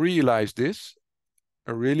 To realize this,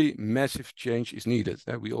 a really massive change is needed.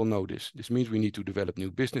 We all know this. This means we need to develop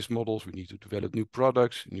new business models, we need to develop new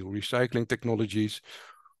products, new recycling technologies,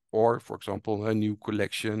 or, for example, a new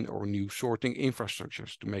collection or new sorting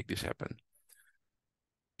infrastructures to make this happen.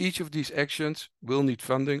 Each of these actions will need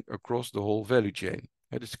funding across the whole value chain.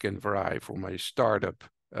 This can vary from a startup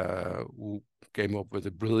who came up with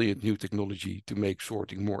a brilliant new technology to make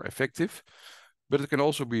sorting more effective, but it can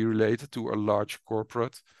also be related to a large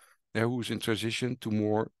corporate who is in transition to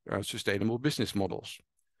more sustainable business models.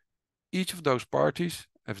 Each of those parties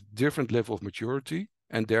have different level of maturity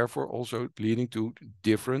and therefore also leading to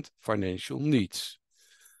different financial needs.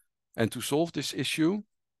 And to solve this issue,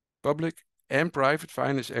 public and private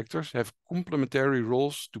finance actors have complementary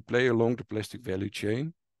roles to play along the plastic value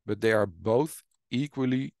chain, but they are both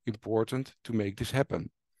equally important to make this happen.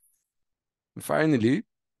 And finally,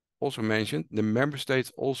 also mentioned, the member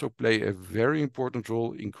states also play a very important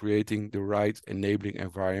role in creating the right enabling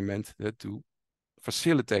environment to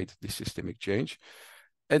facilitate this systemic change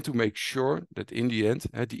and to make sure that in the end,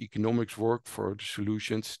 the economics work for the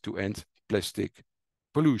solutions to end plastic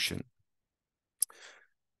pollution.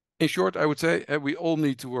 In short, I would say we all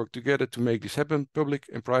need to work together to make this happen, public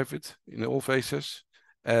and private, in all phases.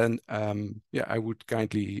 And I would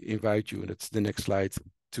kindly invite you, and that's the next slide,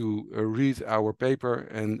 to read our paper,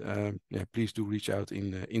 and please do reach out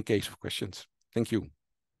in case of questions. Thank you.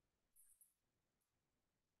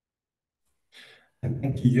 And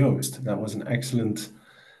thank you, Joost. That was an excellent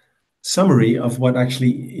summary of what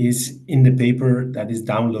actually is in the paper that is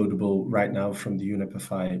downloadable right now from the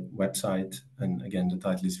UNEP-FI website. And again, the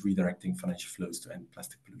title is Redirecting Financial Flows to End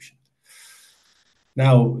Plastic Pollution.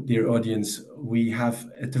 Now, dear audience, we have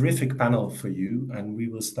a terrific panel for you, and we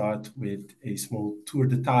will start with a small tour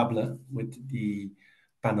de table with the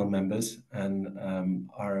panel members. And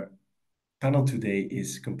our panel today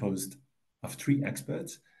is composed of 3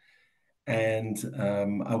 experts. And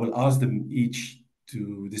I will ask them each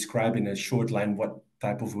to describe in a short line what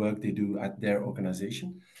type of work they do at their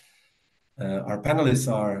organization. Our panelists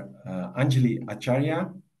are Anjali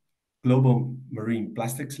Acharya, Global Marine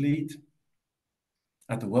Plastics Lead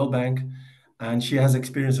at the World Bank, and she has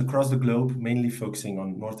experience across the globe, mainly focusing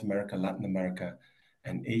on North America, Latin America,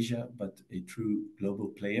 and Asia, but a true global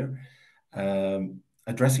player,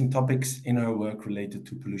 addressing topics in her work related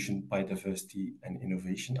to pollution, biodiversity, and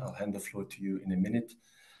innovation. I'll hand the floor to you in a minute,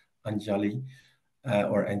 Anjali,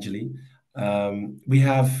 or Anjali. We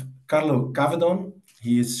have Carlo Cavadon.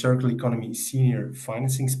 He is Circular Economy Senior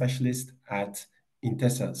Financing Specialist at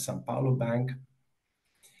Intesa Sanpaolo Bank.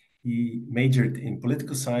 He majored in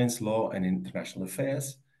political science, law, and international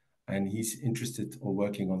affairs, and he's interested or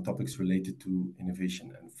working on topics related to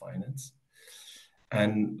innovation and finance.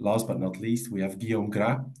 And last but not least, we have Guillaume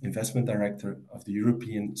Gras, Investment Director of the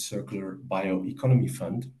European Circular Bioeconomy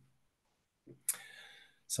Fund,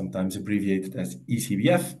 sometimes abbreviated as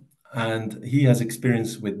ECBF, and he has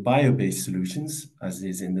experience with bio-based solutions, as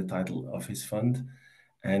is in the title of his fund.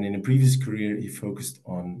 And in a previous career, he focused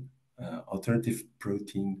on alternative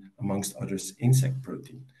protein, amongst others, insect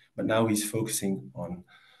protein. But now he's focusing on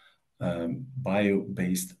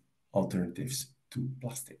bio-based alternatives to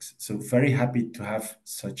plastics. So very happy to have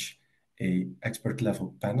such a expert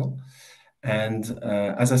level panel. And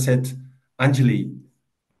as I said, Anjali,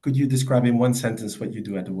 could you describe in one sentence what you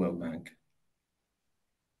do at the World Bank?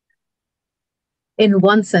 In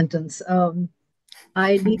one sentence,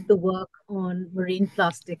 I lead the work on marine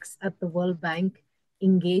plastics at the World Bank,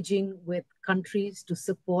 engaging with countries to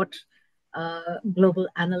support global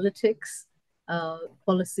analytics,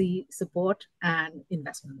 policy support, and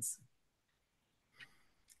investments.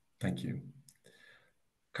 Thank you.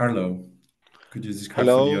 Carlo, could you describe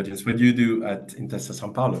for the audience what you do at Intesa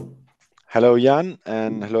Sanpaolo? Hello, Jan,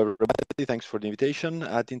 and hello, everybody. Thanks for the invitation.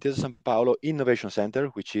 At Intesa Sanpaolo Innovation Center,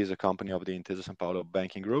 which is a company of the Intesa Sanpaolo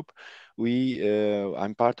Banking Group,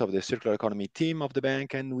 I'm part of the circular economy team of the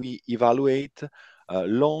bank, and we evaluate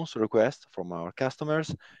loans requests from our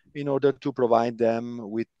customers in order to provide them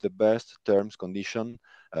with the best terms, condition.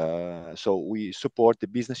 So we support the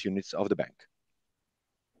business units of the bank.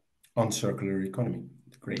 On circular economy.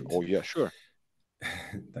 Great. Oh, yeah, sure.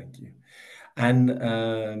 Thank you.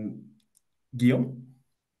 And Guillaume?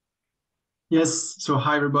 Yes, so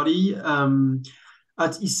hi everybody. At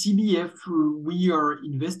ECBF, we are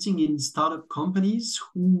investing in startup companies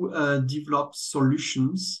who develop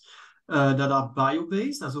solutions that are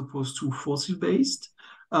bio-based as opposed to fossil-based,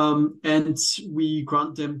 and we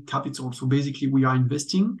grant them capital. So basically we are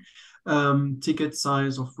investing, ticket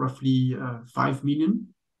size of roughly 5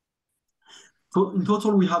 million. So in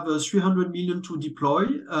total, we have 300 million to deploy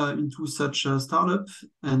into such a startup,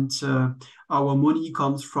 and our money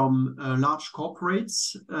comes from large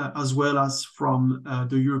corporates as well as from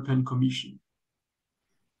the European Commission.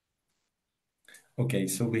 Okay,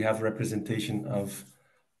 so we have representation of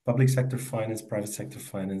public sector finance, private sector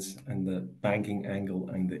finance, and the banking angle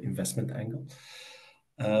and the investment angle.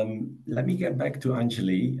 Let me get back to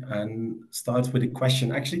Anjali and start with a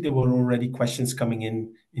question. Actually, there were already questions coming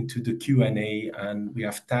into the Q&A, and we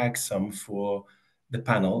have tagged some for the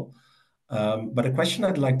panel. But a question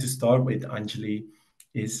I'd like to start with, Anjali,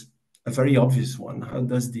 is a very obvious one. How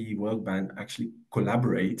does the World Bank actually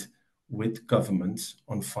collaborate with governments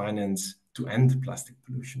on finance to end plastic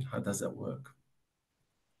pollution? How does that work?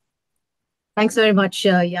 Thanks very much,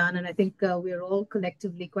 Jan. And I think we're all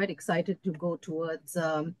collectively quite excited to go towards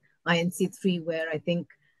INC3, where I think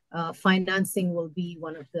financing will be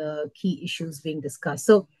one of the key issues being discussed.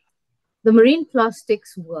 So the marine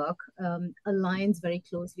plastics work aligns very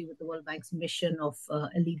closely with the World Bank's mission of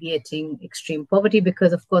alleviating extreme poverty,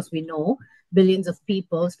 because, of course, we know billions of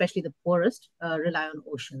people, especially the poorest, rely on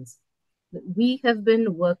oceans. We have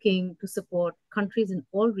been working to support countries in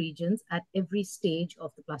all regions at every stage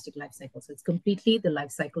of the plastic life cycle. So it's completely the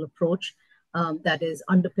life cycle approach that is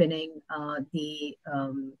underpinning the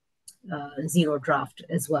zero draft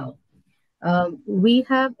as well. We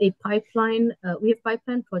have a pipeline. We have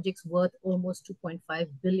pipeline projects worth almost $2.5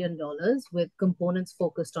 billion with components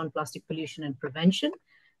focused on plastic pollution and prevention.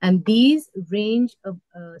 And these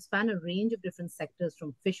span a range of different sectors,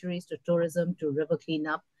 from fisheries to tourism to river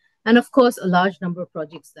cleanup, and of course, a large number of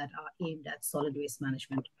projects that are aimed at solid waste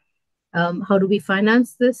management. How do we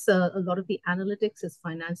finance this? A lot of the analytics is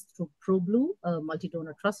financed through ProBlue, a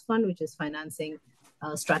multi-donor trust fund, which is financing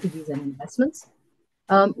strategies and investments.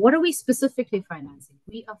 What are we specifically financing?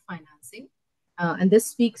 We are financing, and this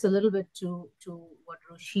speaks a little bit to what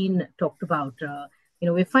Roisin talked about.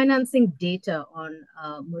 We're financing data on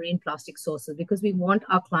marine plastic sources because we want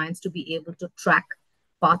our clients to be able to track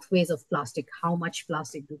pathways of plastic. How much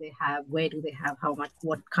plastic do they have? Where do they have? How much?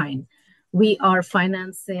 What kind? We are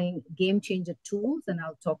financing game changer tools, and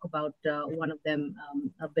I'll talk about one of them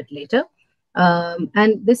a bit later.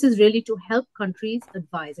 And this is really to help countries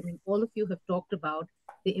advise. I mean, all of you have talked about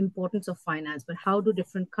the importance of finance, but how do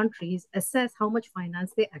different countries assess how much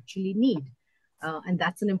finance they actually need? And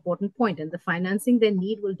that's an important point. And the financing they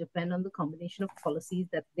need will depend on the combination of policies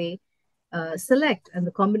that they select. And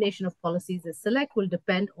the combination of policies they select will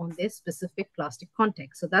depend on their specific plastic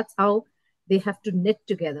context. So that's how they have to knit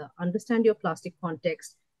together, understand your plastic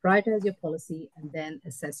context, prioritize your policy, and then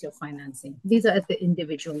assess your financing. These are at the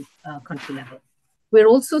individual country level. We're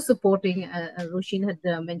also supporting, Roisin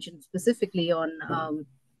had mentioned specifically on,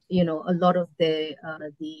 a lot of the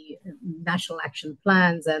national action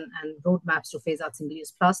plans and roadmaps to phase out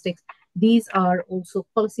single-use plastics. These are also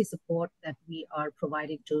policy support that we are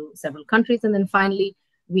providing to several countries. And then finally,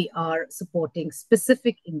 we are supporting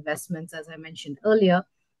specific investments, as I mentioned earlier,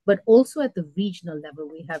 but also at the regional level.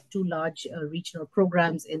 We have two large regional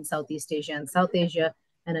programs in Southeast Asia and South Asia,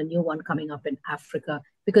 and a new one coming up in Africa,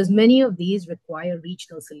 because many of these require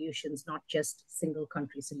regional solutions, not just single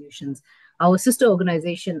country solutions. Our sister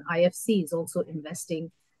organization, IFC, is also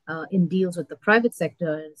investing in deals with the private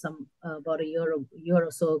sector. About a year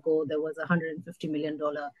or so ago, there was a $150 million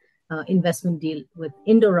investment deal with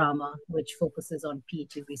Indorama, which focuses on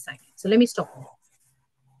PET recycling. So let me stop there.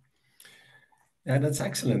 Yeah, that's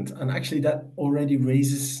excellent. And actually, that already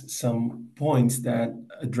raises some points that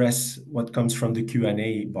address what comes from the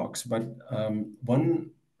Q&A box. But one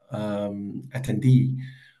attendee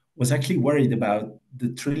was actually worried about the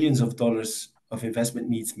trillions of dollars of investment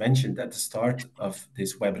needs mentioned at the start of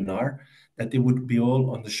this webinar, that they would be all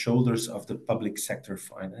on the shoulders of the public sector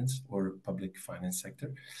finance or public finance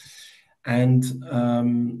sector. And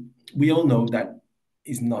we all know that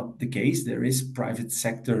is not the case. There is private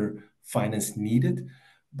sector finance needed,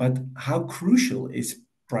 but how crucial is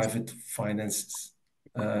private finance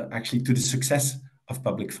actually to the success of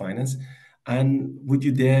public finance? And would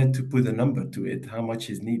you dare to put a number to it? How much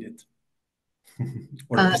is needed?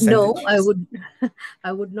 Or a percentage? No,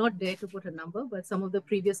 I would not dare to put a number, but some of the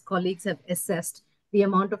previous colleagues have assessed the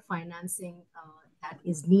amount of financing that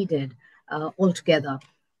is needed altogether.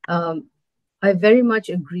 I very much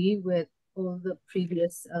agree with all the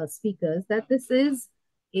previous speakers that this is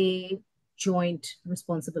a joint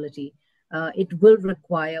responsibility. It will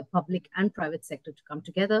require public and private sector to come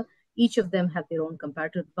together. Each of them have their own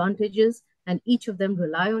comparative advantages, and each of them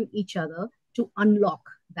rely on each other to unlock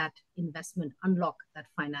that investment, unlock that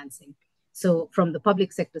financing. So from the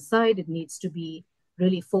public sector side, it needs to be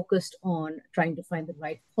really focused on trying to find the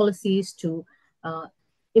right policies to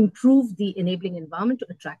improve the enabling environment to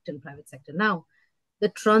attract in private sector. Now, the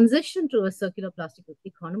transition to a circular plastic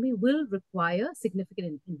economy will require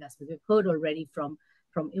significant investment. We've heard already from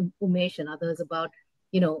Umesh and others about,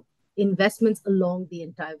 investments along the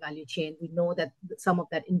entire value chain. We know that some of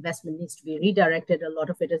that investment needs to be redirected. A lot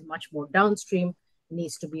of it is much more downstream,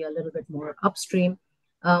 needs to be a little bit more upstream.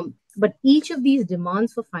 But each of these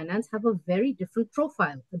demands for finance have a very different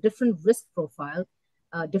profile, a different risk profile,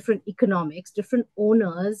 different economics, different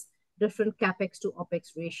owners, different capex to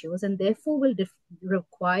opex ratios, and therefore will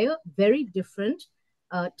require very different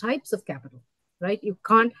types of capital, right? You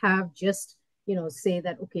can't have just, say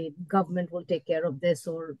that, okay, government will take care of this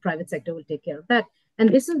or private sector will take care of that. And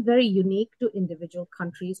this is very unique to individual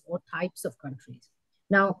countries or types of countries.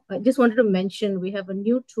 Now, I just wanted to mention, we have a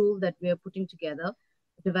new tool that we are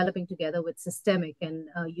developing together with Systemic, and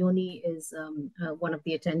Yoni is one of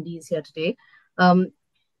the attendees here today.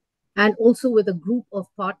 And also with a group of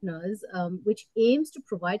partners, which aims to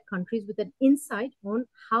provide countries with an insight on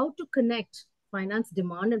how to connect finance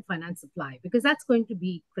demand and finance supply, because that's going to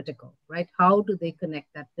be critical, right? How do they connect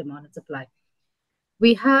that demand and supply?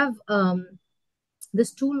 We have,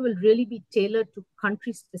 this tool will really be tailored to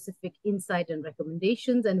country-specific insight and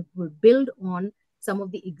recommendations, and it will build on some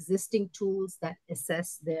of the existing tools that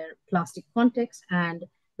assess their plastic context and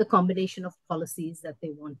the combination of policies that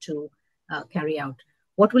they want to carry out.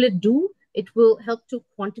 What will it do? It will help to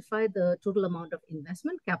quantify the total amount of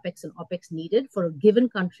investment, capex and opex needed for a given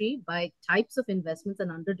country by types of investments and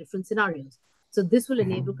under different scenarios. So this will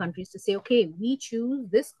enable countries to say, okay, we choose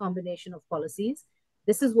this combination of policies.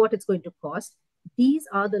 This is what it's going to cost. These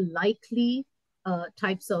are the likely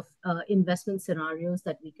types of investment scenarios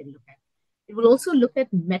that we can look at. It will also look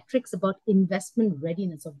at metrics about investment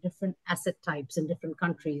readiness of different asset types in different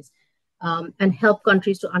countries, and help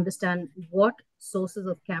countries to understand what sources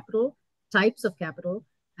of capital, types of capital,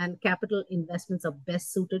 and capital investments are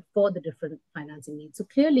best suited for the different financing needs. So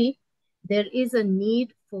clearly, there is a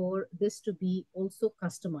need for this to be also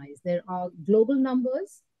customized. There are global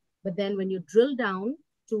numbers, but then when you drill down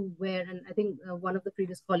to where, and I think one of the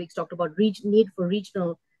previous colleagues talked about need for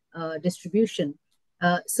regional distribution.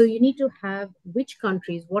 So you need to have which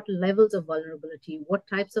countries, what levels of vulnerability, what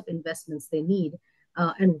types of investments they need,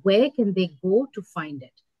 and where can they go to find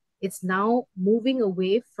it. It's now moving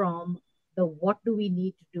away from the what do we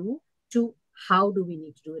need to do to how do we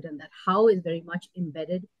need to do it, and that how is very much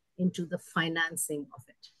embedded into the financing of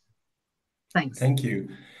it. Thanks. Thank you.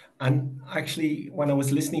 And actually, when I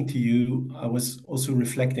was listening to you, I was also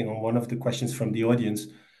reflecting on one of the questions from the audience.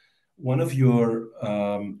 One of your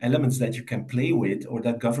elements that you can play with, or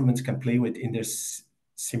that governments can play with in their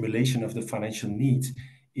simulation of the financial needs,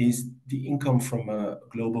 is the income from a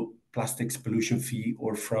global plastics pollution fee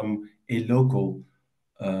or from a local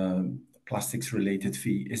plastics related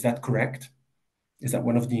fee. Is that correct? Is that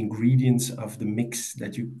one of the ingredients of the mix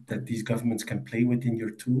that these governments can play with in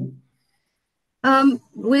your tool?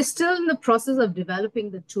 We're still in the process of developing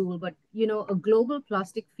the tool, but a global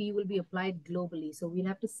plastic fee will be applied globally. So we'll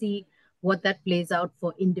have to see what that plays out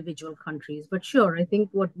for individual countries. But sure, I think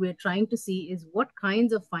what we're trying to see is what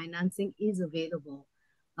kinds of financing is available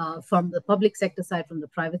from the public sector side, from the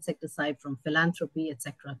private sector side, from philanthropy,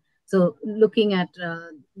 etc. So looking at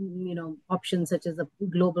options such as a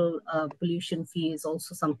global pollution fee is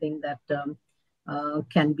also something that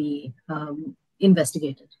can be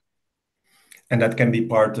investigated. And that can be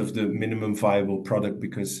part of the minimum viable product,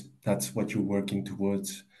 because that's what you're working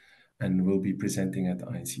towards and will be presenting at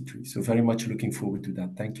INC3. So very much looking forward to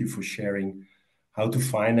that. Thank you for sharing how to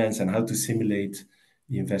finance and how to simulate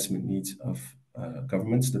the investment needs of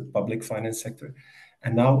governments, the public finance sector.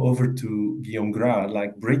 And now over to Guillaume Gras,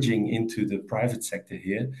 like bridging into the private sector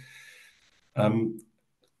here.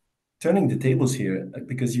 Turning the tables here,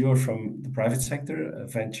 because you're from the private sector, a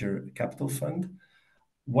venture capital fund.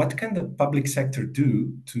 What can the public sector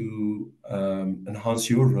do to enhance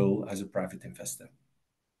your role as a private investor?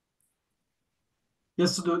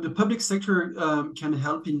 Yes, so the public sector can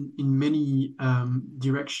help in many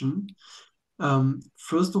directions.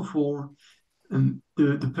 First of all,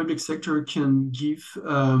 the public sector can give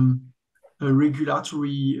a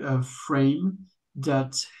regulatory frame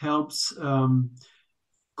that helps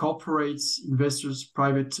corporates, investors,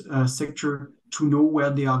 private sector to know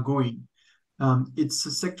where they are going. It's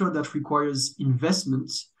a sector that requires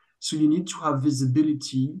investments, so you need to have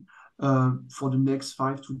visibility for the next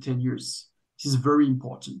 5 to 10 years. This is very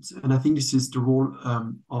important, and I think this is the role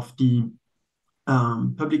of the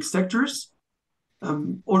public sectors.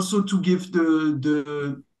 Also to give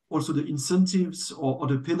the incentives or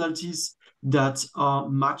the penalties that are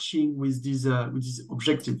matching with this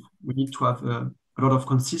objective. We need to have a lot of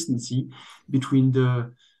consistency between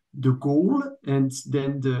the goal and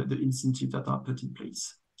then the incentive that are put in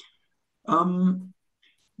place.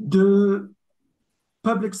 The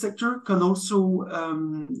public sector can also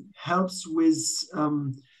helps with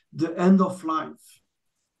the end of life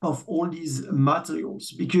of all these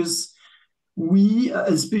materials, because we,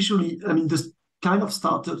 especially, the kind of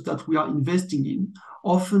startups that we are investing in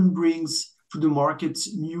often brings to the market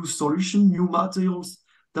new solutions, new materials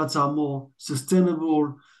that are more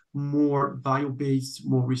sustainable, more bio-based,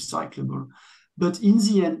 more recyclable. But in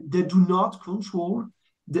the end, they do not control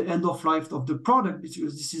the end of life of the product,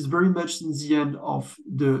 because this is very much in the end of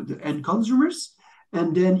the end consumers,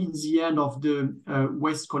 and then in the end of the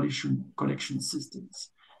waste collection systems.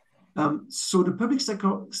 So the public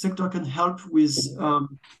sector can help with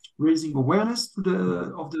raising awareness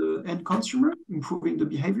of the end consumer, improving the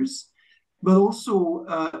behaviors, but also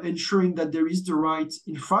ensuring that there is the right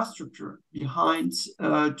infrastructure behind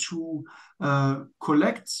to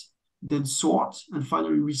collect, then sort, and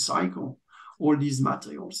finally recycle all these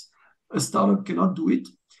materials. A startup cannot do it.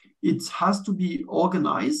 It has to be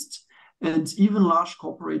organized, and even large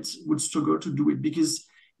corporates would struggle to do it, because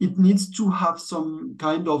it needs to have some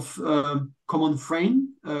kind of common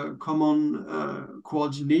frame, common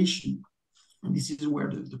coordination. And this is where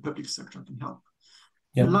the public sector can help.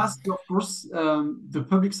 Yeah. And lastly, of course, the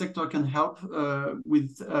public sector can help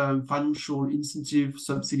with financial incentive,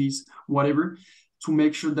 subsidies, whatever, to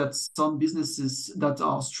make sure that some businesses that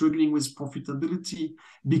are struggling with profitability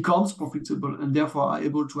becomes profitable and therefore are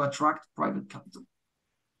able to attract private capital.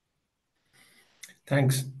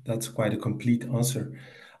 Thanks. That's quite a complete answer.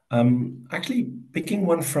 Actually, picking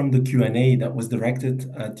one from the Q&A that was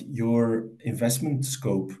directed at your investment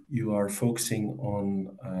scope, you are focusing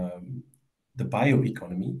on the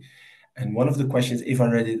bioeconomy. And one of the questions, if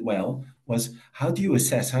I read it well, was how do you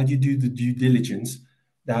assess, how do you do the due diligence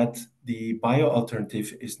that the bio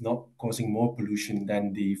alternative is not causing more pollution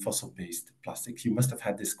than the fossil-based plastics? You must have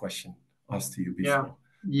had this question asked to you before.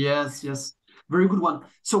 Yeah. Yes. Very good one.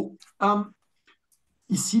 So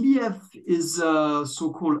ECBF is a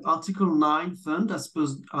so-called Article 9 fund as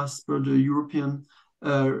per the European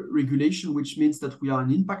regulation, which means that we are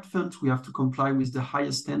an impact fund. We have to comply with the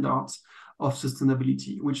highest standards of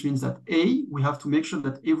sustainability, which means that we have to make sure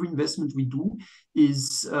that every investment we do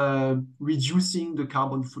is reducing the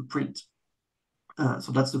carbon footprint.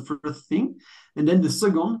 So that's the first thing. And then the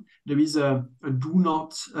second, there is a do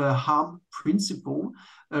not harm principle,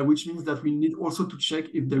 which means that we need also to check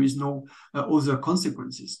if there is no other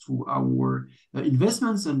consequences to our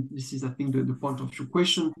investments. And this is, I think, the point of your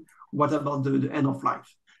question. What about the end of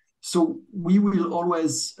life? So we will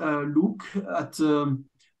always look at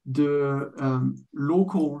the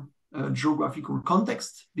local geographical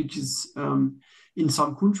context, because in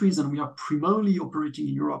some countries, and we are primarily operating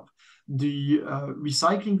in Europe, the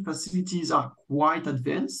recycling facilities are quite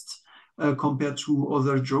advanced compared to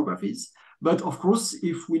other geographies. But of course,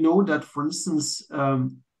 if we know that, for instance, the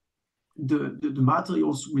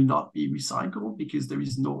materials will not be recycled because there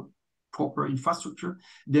is no proper infrastructure,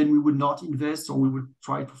 then we would not invest, or we would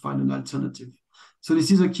try to find an alternative. So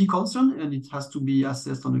this is a key concern, and it has to be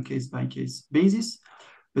assessed on a case-by-case basis.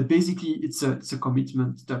 But basically, it's a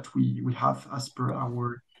commitment that we have as per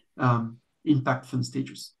our impact fund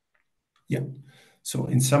status. Yeah. So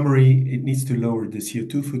in summary, it needs to lower the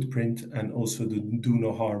CO2 footprint, and also the do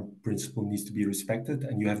no harm principle needs to be respected.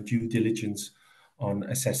 And you have due diligence on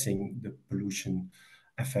assessing the pollution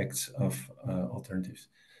effects of alternatives.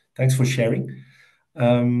 Thanks for sharing.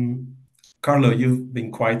 Carlo, you've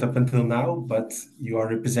been quiet up until now, but you are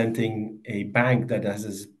representing a bank that has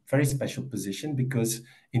a very special position, because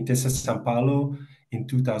Intesa Sanpaolo in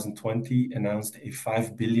 2020 announced a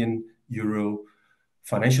 5 billion euro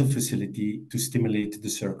financial facility to stimulate the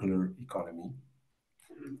circular economy.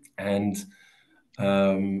 And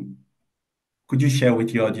could you share with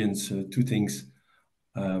the audience two things?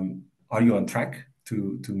 Are you on track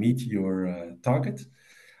to meet your target?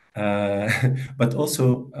 But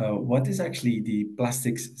also, what is actually the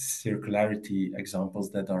plastics circularity examples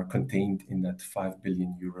that are contained in that 5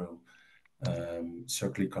 billion euro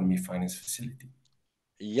circular economy finance facility?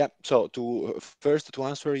 Yeah, so first to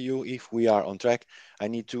answer you if we are on track, I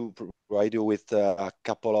need to provide you with a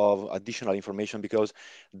couple of additional information, because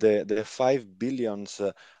the 5 billions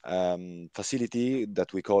facility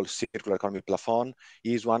that we call circular economy plafond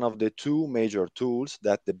is one of the two major tools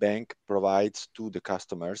that the bank provides to the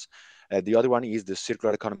customers. The other one is the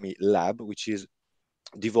circular economy lab, which is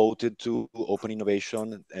devoted to open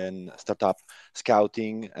innovation and startup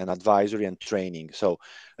scouting and advisory and training. So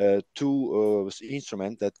two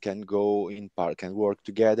instruments that can work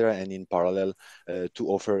together and in parallel to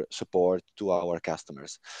offer support to our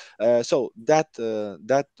customers. So that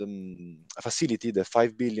facility, the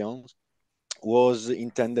 5 billion, was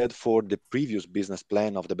intended for the previous business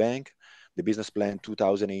plan of the bank, the business plan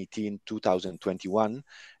 2018-2021,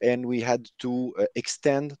 and we had to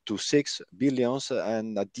extend to 6 billions,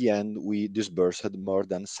 and at the end we disbursed more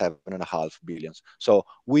than 7.5 billions. So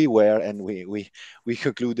we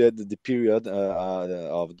concluded the period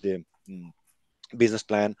of the business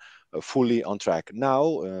plan fully on track.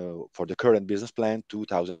 Now, for the current business plan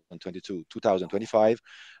 2022-2025,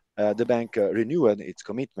 the bank renewed its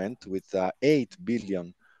commitment with 8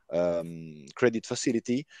 billion credit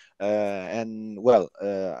facility. And well,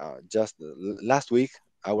 just last week,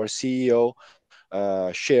 our CEO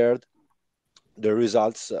shared the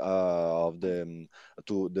results of the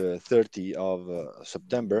 30th of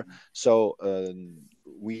September. So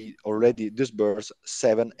we already disbursed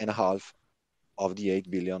 7.5 of the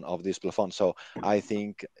 8 billion of this plafond. So I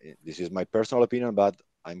think, this is my personal opinion, but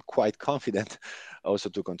I'm quite confident also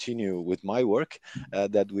to continue with my work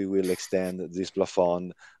that we will extend this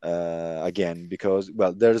plafond again, because,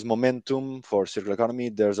 well, there's momentum for circular economy.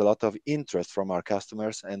 There's a lot of interest from our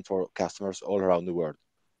customers and for customers all around the world.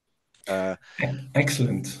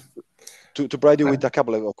 Excellent. To provide you with a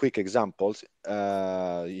couple of quick examples,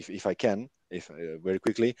 if I can, very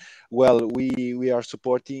quickly. Well, we are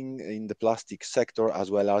supporting in the plastic sector,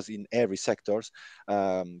 as well as in every sectors,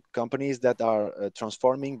 companies that are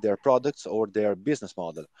transforming their products or their business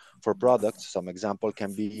model. For products, some example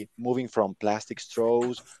can be moving from plastic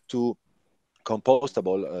straws to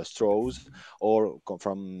compostable straws, or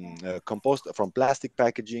from plastic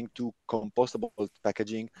packaging to compostable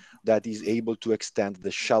packaging that is able to extend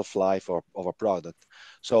the shelf life of a product.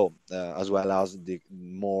 So as well as the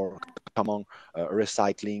more common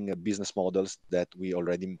recycling business models that we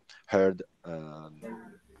already heard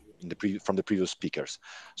from the previous speakers.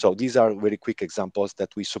 So these are very quick examples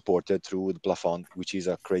that we supported through the plafond, which is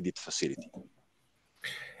a credit facility.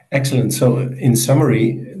 Excellent. So in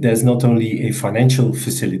summary, there's not only a financial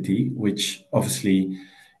facility, which obviously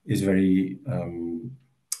is very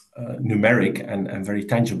numeric and very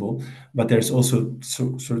tangible, but there's also,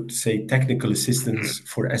 so to say, technical assistance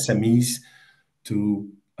for SMEs to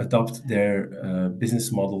adopt their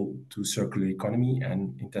business model to circular economy,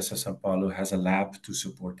 and Intesa Sanpaolo has a lab to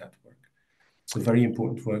support that work. So very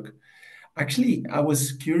important work. Actually, I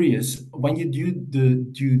was curious, when you do the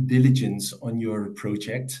due diligence on your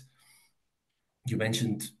project, you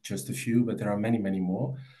mentioned just a few, but there are many, many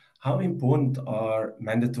more. How important are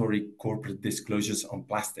mandatory corporate disclosures on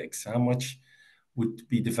plastics? How much would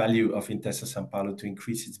be the value of Intesa Sanpaolo to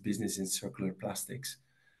increase its business in circular plastics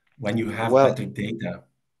when you have better data?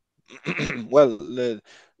 Well,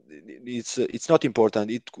 it's not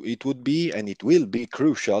important. It would be, and it will be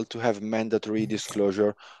crucial to have mandatory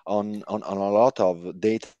disclosure on a lot of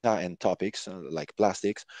data and topics like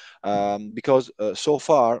plastics, because so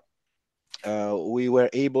far we were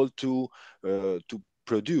able to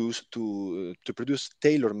produce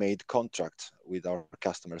tailor-made contracts with our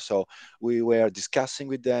customers. So we were discussing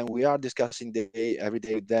with them. We are discussing every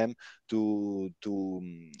day with them to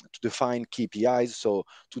define KPIs. So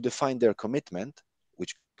to define their commitment,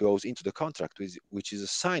 which goes into the contract, which is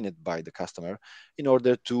assigned by the customer, in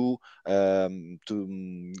order to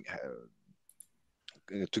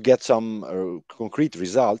get some concrete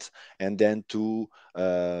results, and then to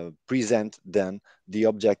present then the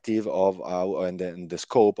objective of our and the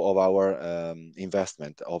scope of our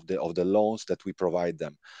investment of the loans that we provide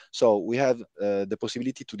them. So we have the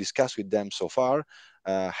possibility to discuss with them so far,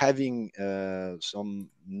 having some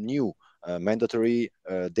new mandatory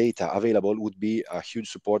data available would be a huge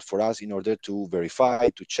support for us in order to verify,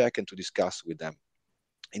 to check, and to discuss with them.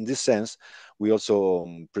 In this sense, we also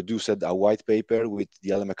produced a white paper with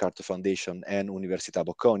the Ellen MacArthur Foundation and Università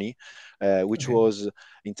Bocconi, which was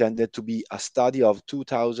intended to be a study of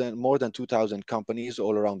more than 2,000 companies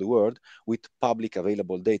all around the world with public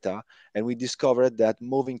available data. And we discovered that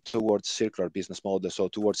moving towards circular business models, so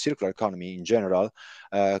towards circular economy in general,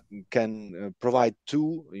 can provide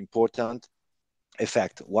two important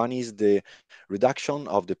effect. One is the reduction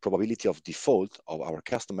of the probability of default of our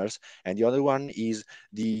customers, and the other one is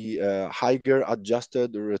the higher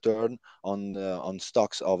adjusted return on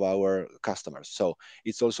stocks of our customers. So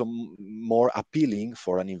it's also more appealing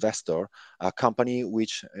for an investor, a company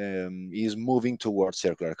which is moving towards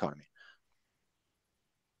circular economy.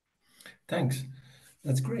 Thanks.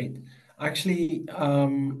 That's great. Actually,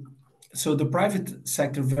 so the private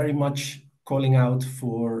sector very much calling out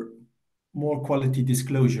for more quality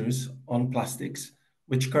disclosures on plastics,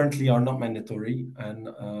 which currently are not mandatory, and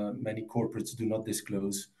many corporates do not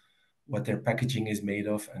disclose what their packaging is made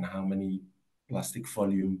of and how many plastic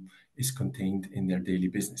volume is contained in their daily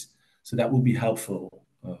business. So that will be helpful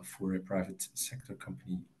for a private sector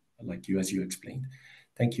company like you, as you explained.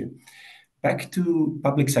 Thank you. Back to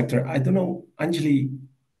public sector. I don't know, Anjali,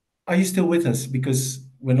 are you still with us? Because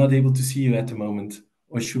we're not able to see you at the moment,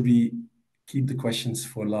 or should we keep the questions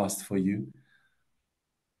for last for you?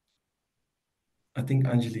 I think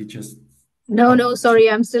Anjali just... No, sorry,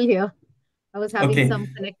 I'm still here. I was having some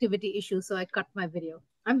connectivity issues, so I cut my video.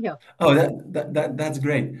 I'm here. Oh, that's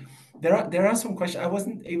great. There are some questions. I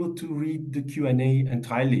wasn't able to read the Q&A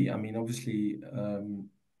entirely. I mean, obviously,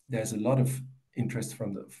 there's a lot of interest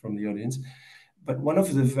from the audience. But one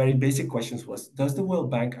of the very basic questions was, does the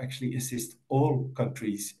World Bank actually assist all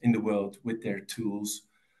countries in the world with their tools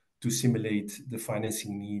to simulate the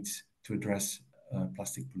financing needs to address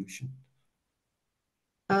plastic pollution?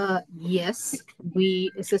 Yes,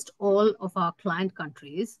 we assist all of our client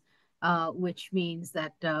countries, which means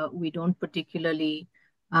that we don't particularly,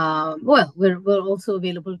 well, we're also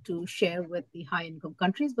available to share with the high-income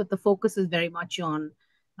countries, but the focus is very much on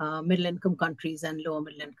middle-income countries and lower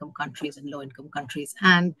middle-income countries and low-income countries,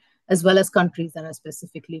 and as well as countries that are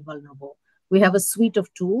specifically vulnerable. We have a suite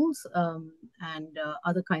of tools and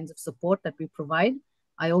other kinds of support that we provide.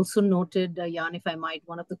 I also noted, Jan, if I might,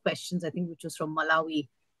 one of the questions, I think, which was from Malawi,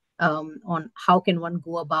 on how can one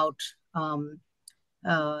go about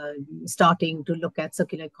starting to look at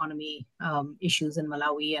circular economy issues in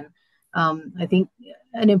Malawi. And I think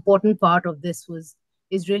an important part of this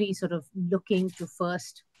is really sort of looking to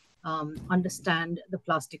first understand the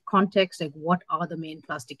plastic context, like what are the main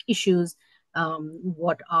plastic issues,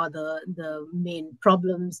 what are the main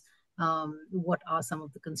problems, what are some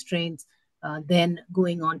of the constraints, then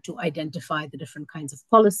going on to identify the different kinds of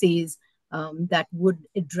policies that would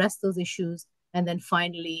address those issues, and then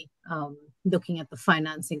finally looking at the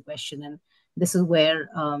financing question. And this is where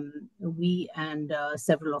we and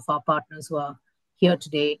several of our partners who are here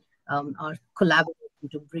today are collaborating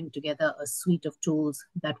to bring together a suite of tools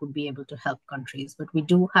that would be able to help countries. But we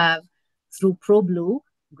do have, through ProBlue,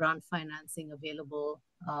 grant financing available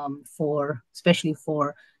especially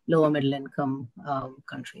for lower middle income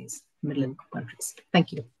countries, middle income countries.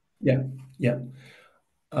 Thank you. Yeah, yeah.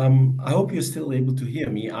 I hope you're still able to hear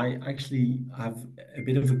me. I actually have a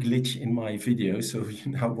bit of a glitch in my video, so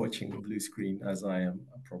you're now watching a blue screen as I am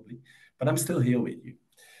probably, but I'm still here with you.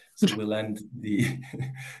 So we'll end the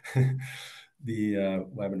the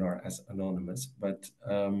webinar as anonymous, but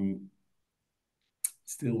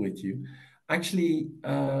still with you. Actually,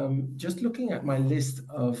 just looking at my list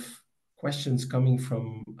of questions coming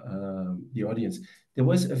from the audience, there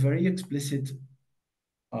was a very explicit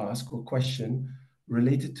ask or question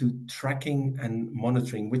related to tracking and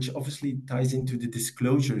monitoring, which obviously ties into the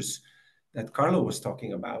disclosures that Carlo was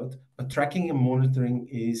talking about. But tracking and monitoring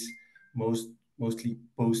is mostly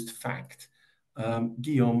post-fact.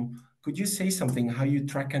 Guillaume, could you say something how you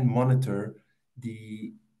track and monitor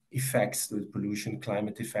the effects, the pollution,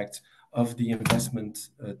 climate effects of the investment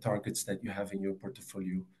targets that you have in your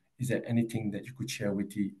portfolio? Is there anything that you could share with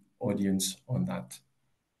the audience on that?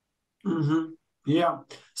 Mm-hmm. Yeah.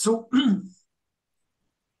 So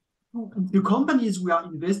the companies we are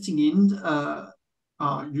investing in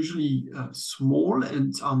are usually small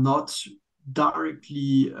and are not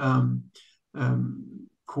directly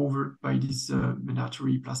covered by this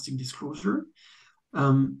mandatory plastic disclosure.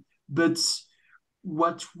 But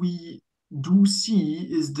what we do see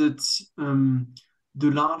is that the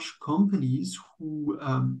large companies who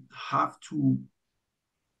have to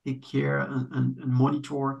take care and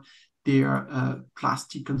monitor their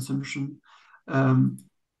plastic consumption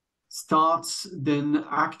start then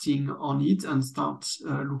acting on it and start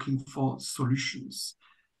looking for solutions.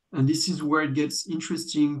 And this is where it gets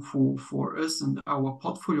interesting for us and our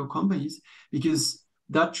portfolio companies, because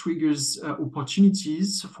that triggers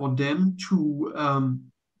opportunities for them to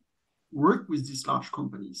work with these large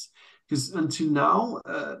companies. Because until now,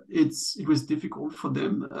 it was difficult for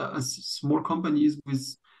them as small companies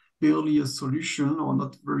with barely a solution or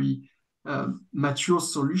not very mature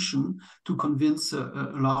solution to convince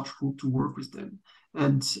a large group to work with them.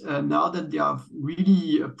 And now that they have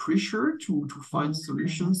really a pressure to find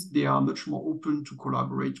solutions, they are much more open to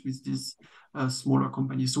collaborate with these smaller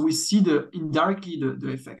companies. So we see indirectly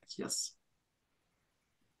the effect, yes.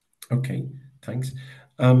 Okay, thanks.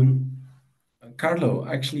 Carlo,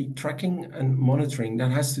 actually tracking and monitoring,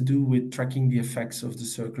 that has to do with tracking the effects of the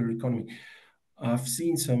circular economy. I've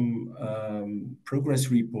seen some progress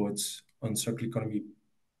reports on circular economy.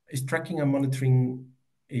 Is tracking and monitoring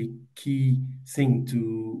a key thing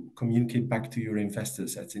to communicate back to your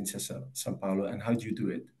investors at Intesa Sanpaolo, and how do you do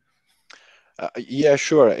it? Yeah,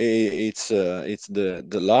 sure. It's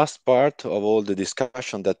the last part of all the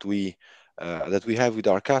discussion that we have with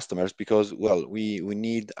our customers, because we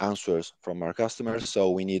need answers from our customers,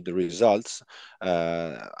 so we need the results.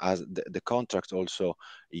 As the contract also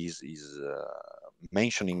is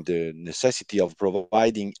mentioning the necessity of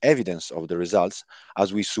providing evidence of the results,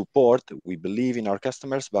 as we believe in our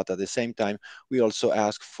customers, but at the same time we also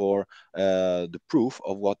ask for the proof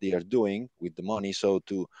of what they are doing with the money, so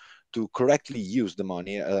to correctly use the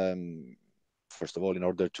money, first of all, in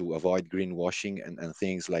order to avoid greenwashing and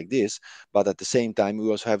things like this. But at the same time,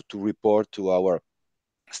 we also have to report to our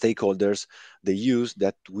stakeholders the use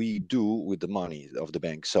that we do with the money of the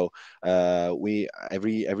bank. So we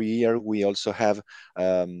every year we also have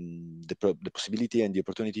the possibility and the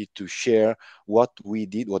opportunity to share what we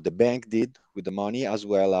did, what the bank did with the money, as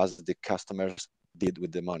well as the customers did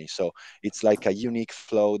with the money. So it's like a unique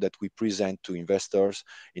flow that we present to investors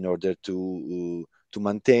in order to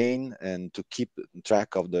maintain and to keep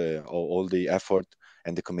track of all the effort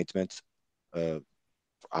and the commitment,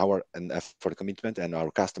 our effort commitment and our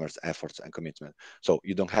customers' efforts and commitment. So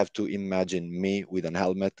you don't have to imagine me with an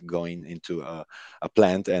helmet going into a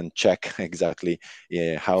plant and check exactly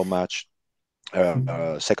how much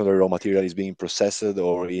secondary raw material is being processed,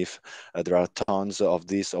 or if there are tons of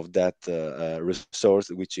this, of that resource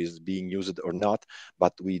which is being used or not.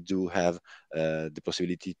 But we do have the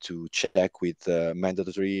possibility to check with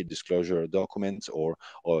mandatory disclosure documents or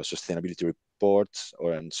sustainability reports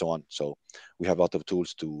and so on. So we have a lot of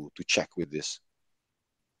tools to check with this.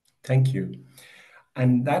 Thank you.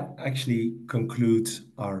 And that actually concludes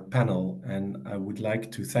our panel. And I would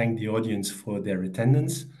like to thank the audience for their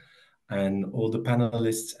attendance and all the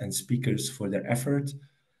panelists and speakers for their effort.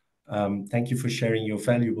 Thank you for sharing your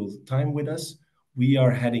valuable time with us. We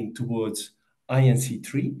are heading towards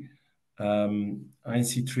INC3.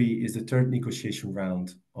 INC3 is the third negotiation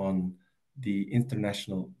round on the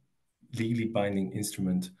international legally binding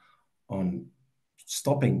instrument on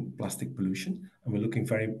stopping plastic pollution, and we're looking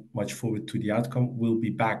very much forward to the outcome. We'll be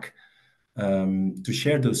back to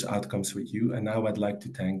share those outcomes with you. And now I'd like to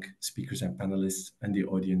thank speakers and panelists and the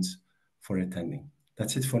audience for attending.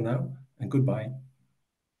 That's it for now, and goodbye.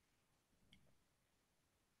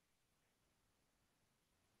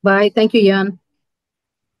 Bye. Thank you, Jan.